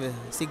receive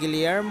si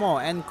Guillermo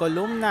and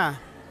Columna.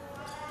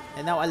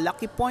 And now a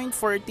lucky point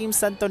for Team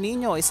Santo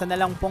Niño. Isa na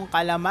lang pong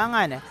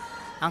kalamangan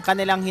ang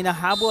kanilang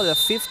hinahabol.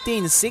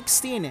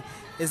 15-16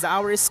 is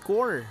our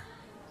score.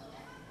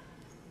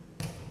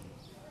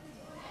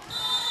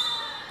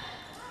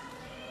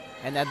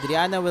 And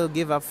Adriana will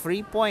give a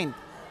free point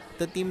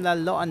to Team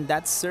Lal-lo on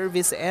that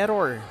service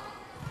error.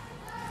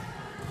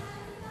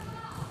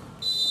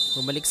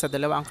 Bumalik sa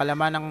dalawa ang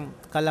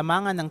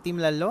kalamangan ng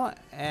Team Lal-lo,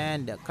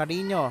 and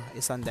Carino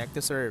is on deck to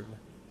serve.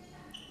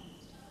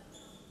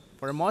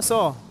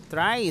 Formoso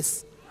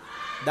tries.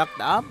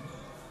 Ducked up.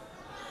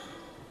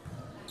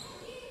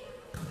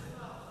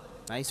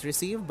 Nice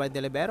receive by De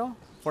Libero.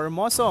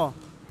 Formoso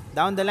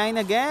down the line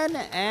again,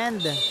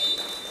 and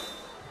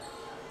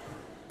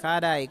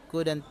Kaday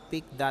couldn't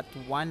pick that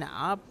one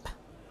up.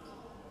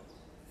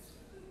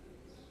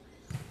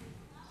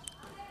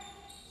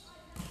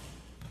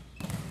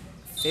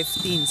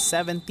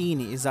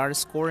 15-17 is our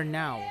score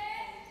now.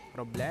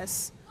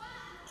 Robles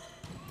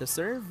to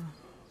serve.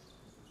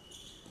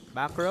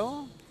 Back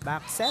row,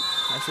 back set,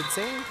 I should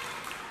say.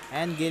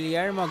 And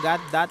Guillermo got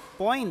that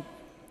point.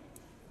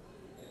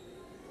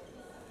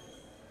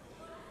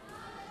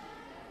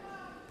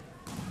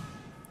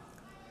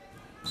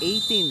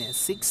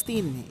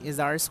 (18-16)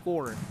 is our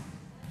score.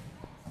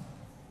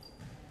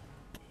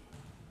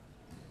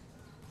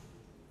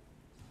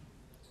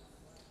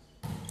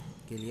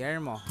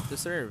 Guillermo to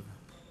serve.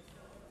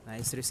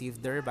 Nice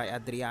receive there by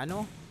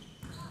Adriano.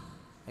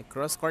 A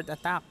cross-court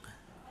attack.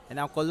 And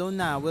now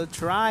Columna will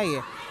try.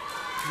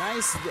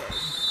 Nice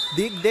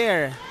dig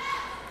there.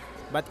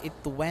 But it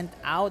went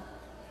out.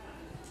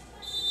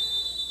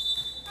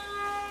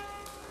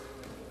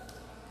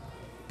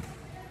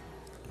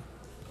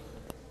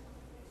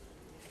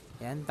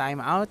 Yan, time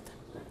out.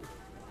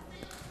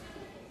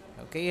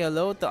 Okay,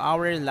 hello to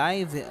our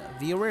live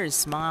viewers,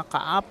 mga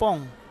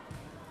kaapong.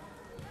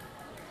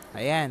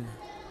 Ayan.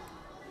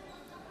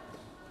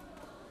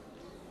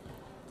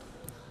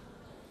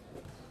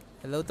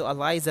 Hello to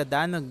Eliza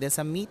Danog de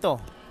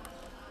Samito,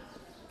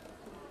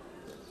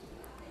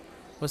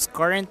 who's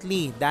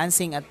currently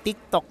dancing at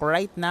TikTok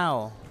right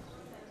now.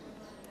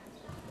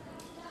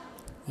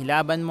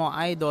 Hilaban mo,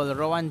 idol.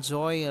 Rowan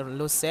Joy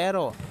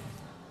Lucero.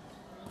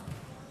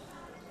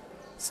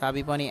 Sabi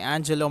po ni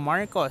Angelo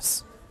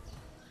Marcos.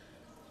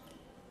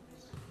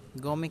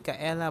 Go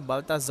Micaela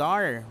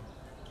Baltazar.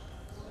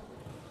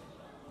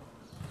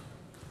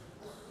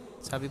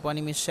 Sabi po ni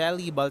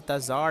Michelle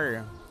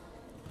Baltazar.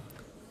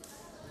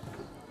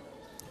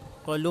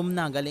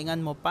 Columna, galingan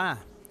mo pa.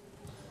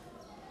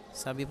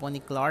 Sabi po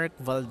ni Clark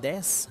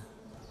Valdez.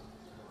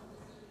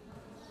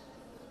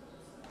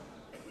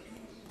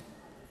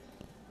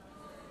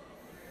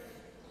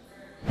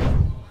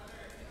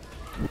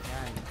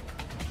 Yan.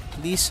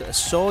 Please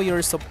show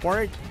your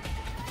support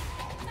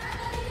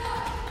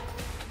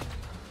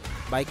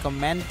by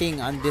commenting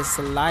on this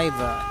live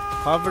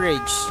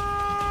coverage.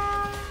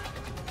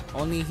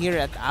 Only here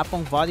at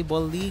APONG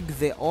Volleyball League,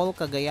 the All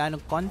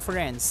Cagayano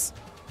Conference.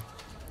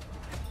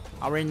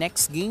 Our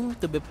next game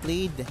to be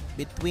played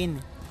between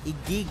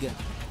Igig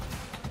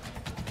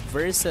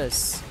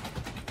versus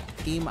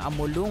Team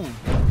Amulung,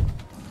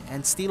 and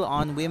still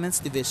on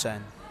Women's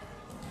Division.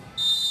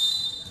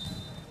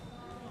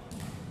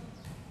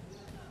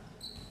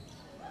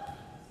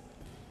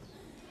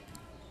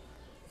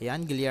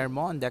 Ayan,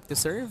 Guillermo on deck to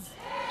serve.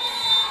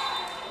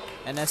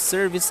 And a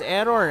service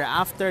error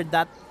after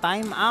that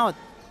timeout.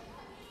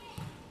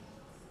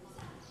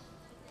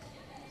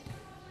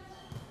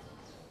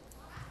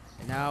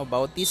 And now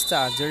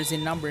Bautista,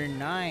 jersey number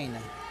 9,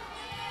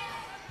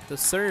 to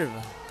serve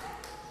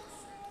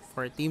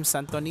for Team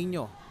Santo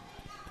Niño.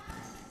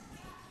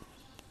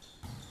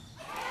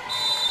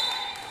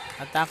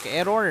 Attack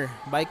error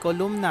by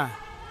Columna.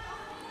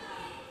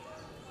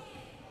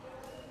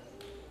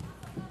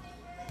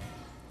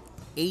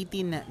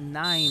 19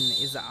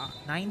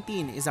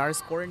 is our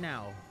score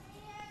now.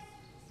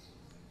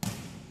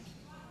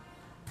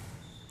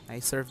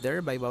 Nice serve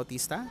there by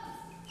Bautista.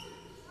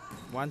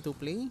 1-2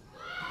 play.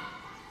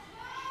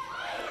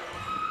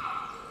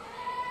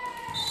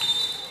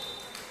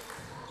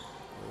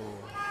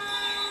 Oh.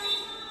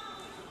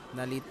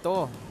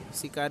 Nalito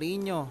si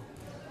Carino.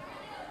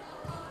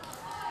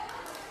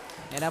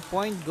 And a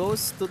point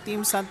goes to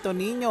Team Santo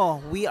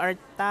Niño. We are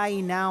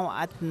tied now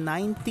at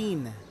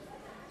 19.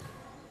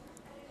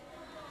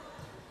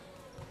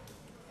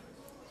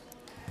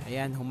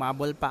 Ayan,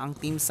 humabol pa ang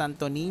Team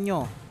Santo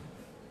Niño.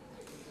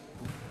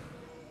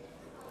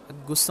 At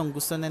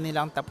gustong-gusto na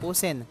nilang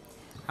tapusin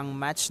ang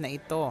match na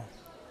ito.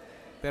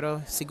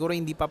 Pero siguro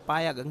hindi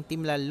papayag ang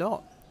Team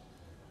Lal-lo.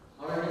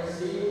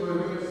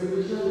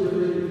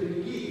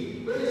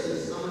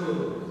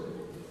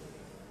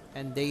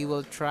 And they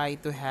will try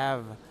to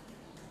have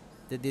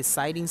the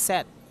deciding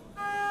set.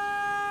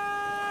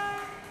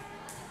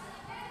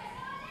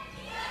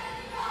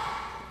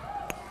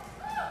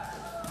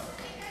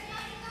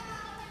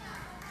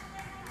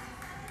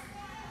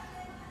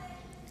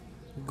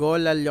 Go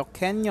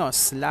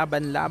Lalloqueños,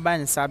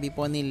 laban-laban, sabi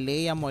po ni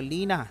Lea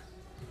Molina.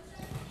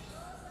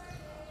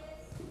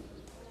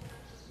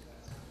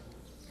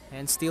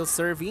 And still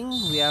serving,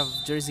 we have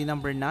jersey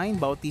number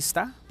 9,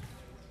 Bautista.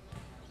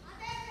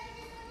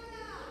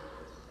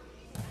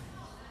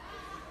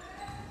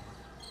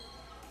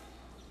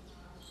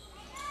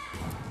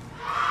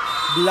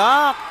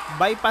 Block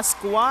by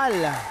Pascual.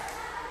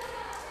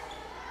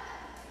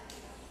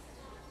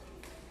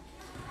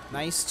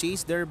 Nice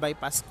chase there by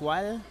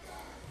Pascual.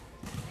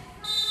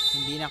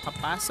 Hindi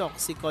nakapasok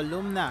si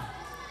Columna.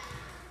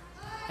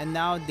 And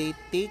now they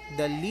take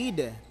the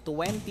lead,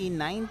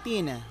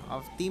 2019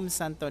 of Team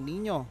Santo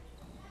Niño.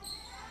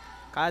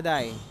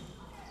 Kaday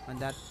on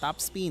that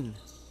top spin.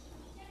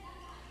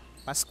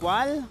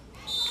 Pascual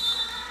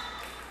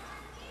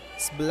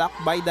is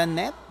blocked by the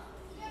net.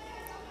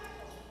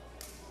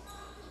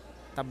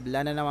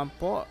 Tabla na naman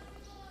po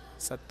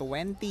sa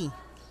 20.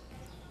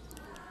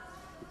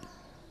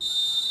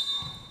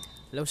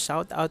 Hello,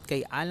 shout out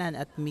kay Alan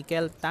at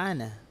Mikel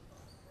Tan.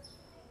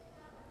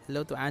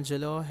 Hello to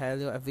Angelo.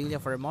 Hello,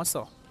 Avilia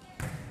Formoso.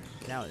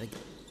 Now,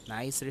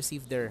 nice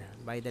receive there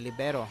by the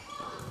libero.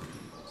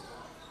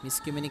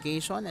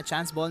 Miscommunication. A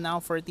chance ball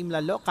now for Team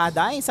Lal-lo.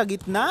 Kaday sa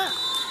gitna.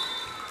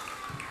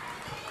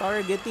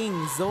 Targeting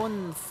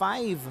zone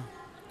 5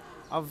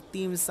 of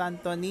Team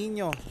Santo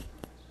Niño.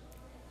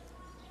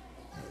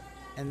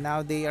 And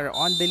now they are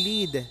on the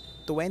lead,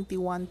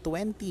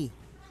 21-20.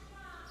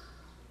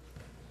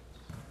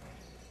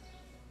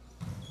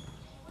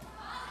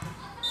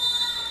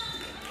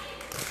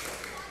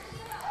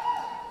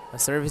 A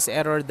service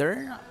error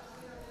there.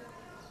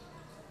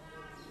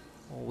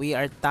 We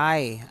are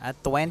tied at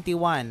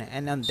 21.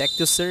 And on deck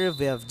to serve,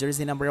 we have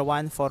jersey number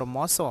 1,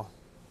 Formoso.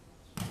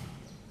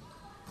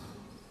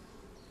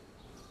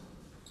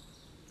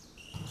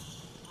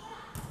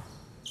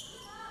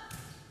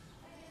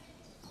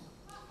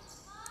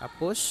 A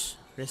push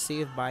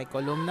received by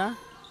Columna.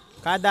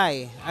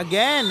 Kaday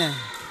again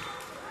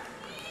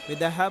with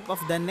the help of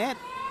the net.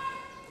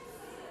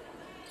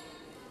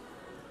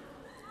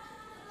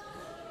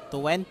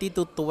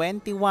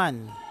 20-21.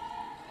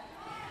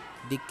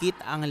 Dikit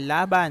ang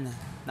laban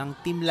ng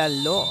Team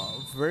Lal-lo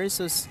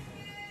versus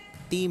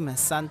Team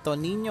Santo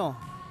Niño.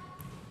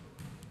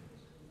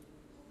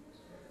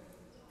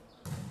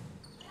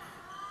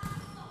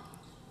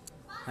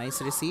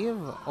 Nice receive.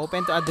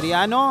 Open to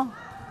Adriano.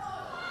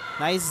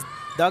 Nice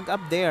dug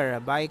up there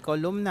by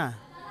Columna.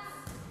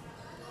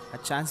 A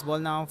chance ball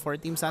now for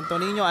Team Santo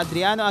Niño.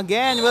 Adriano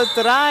again will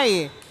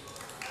try.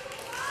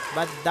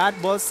 But that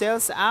ball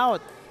sails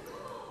out.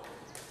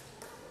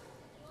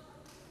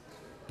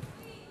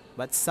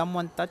 But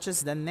someone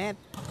touches the net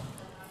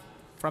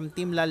from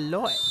Team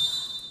Lal-lo.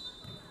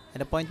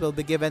 And the point will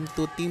be given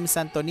to Team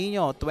Santo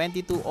Niño.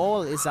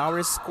 22-all is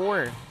our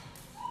score.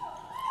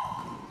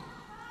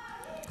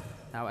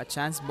 Now a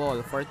chance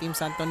ball for Team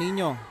Santo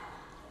Niño.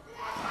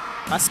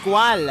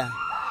 Pascual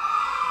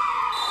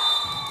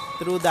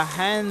through the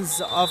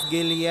hands of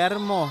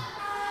Guillermo.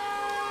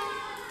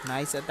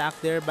 Nice attack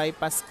there by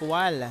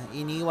Pascual.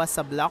 Iniwas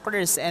sa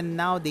blockers and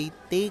now they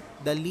take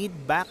the lead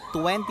back.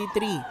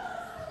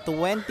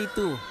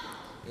 23-22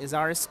 is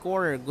our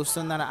score.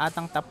 Gusto na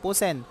atang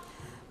tapusin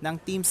ng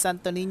Team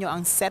Santo Niño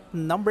ang set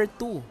number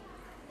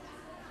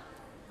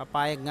 2.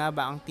 Papayag nga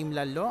ba ang Team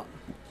Lal-lo?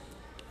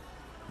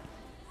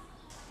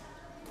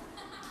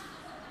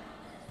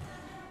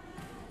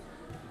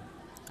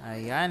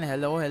 Ayan,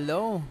 hello,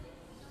 hello.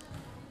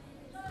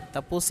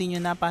 Tapusin nyo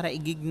na para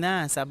igig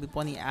na, sabi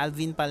po ni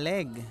Alvin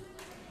Paleg.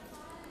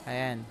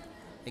 Ayan,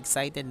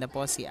 excited na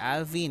po si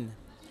Alvin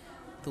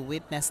to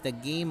witness the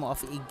game of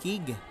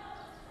igig.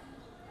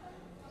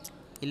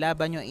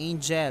 Ilaban nyo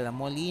Angel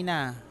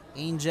Molina,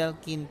 Angel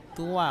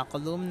Quintua,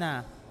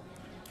 Columna.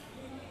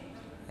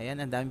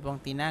 Ayan, ang dami pong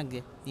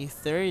tinag. Ni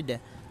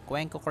third,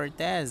 Cuenco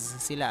Cortez,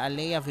 sila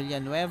Alea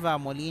Villanueva,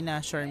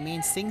 Molina,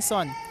 Charmaine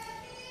Singson.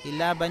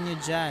 Ilaban nyo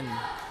dyan.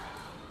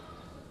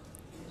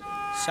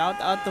 Shout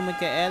out to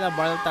Micaela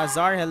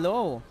Baltazar,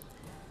 hello.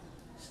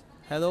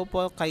 Hello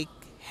po kay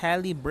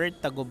Helly Bert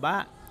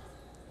Taguba.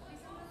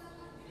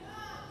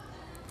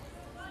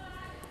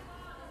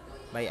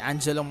 By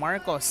Angelo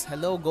Marcos,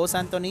 hello, go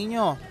Santo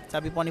Niño.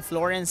 Sabi po ni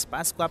Florence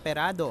Pascua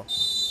Perado.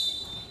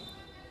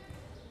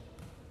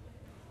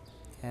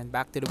 And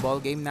back to the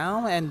ball game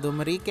now, and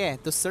Dumerike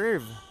to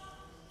serve.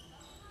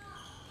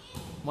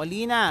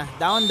 Molina,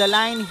 down the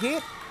line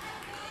hit.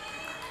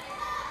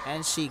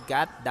 And she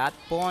got that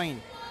point.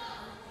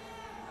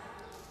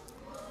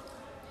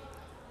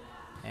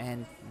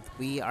 And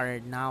we are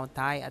now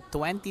tied at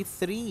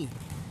 23.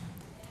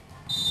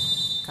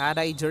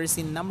 Karay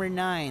jersey number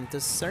 9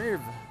 to serve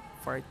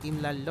for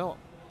Team Lal-lo.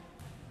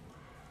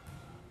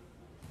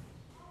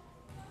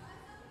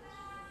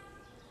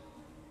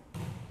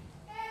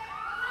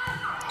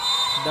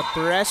 The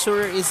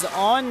pressure is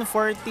on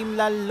for Team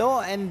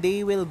Lal-lo, and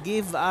they will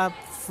give a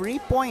free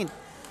point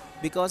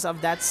because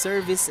of that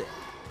service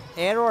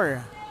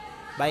error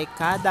by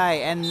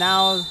Kaday. And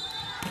now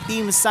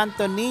Team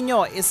Santo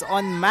Niño is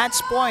on match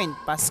point.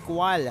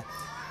 Pascual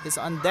is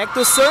on deck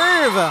to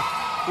serve.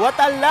 What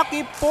a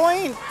lucky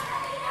point.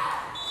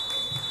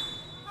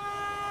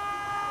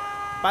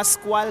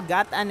 Pascual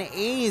got an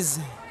ace.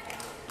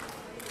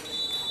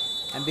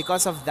 And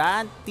because of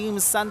that, Team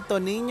Santo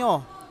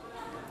Niño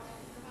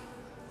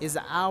is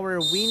our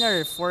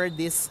winner for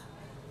this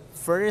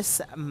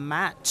first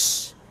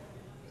match.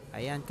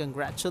 Ayan,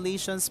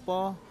 congratulations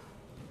po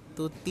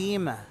to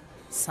Team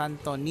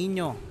Santo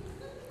Niño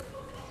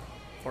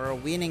for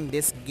winning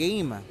this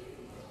game.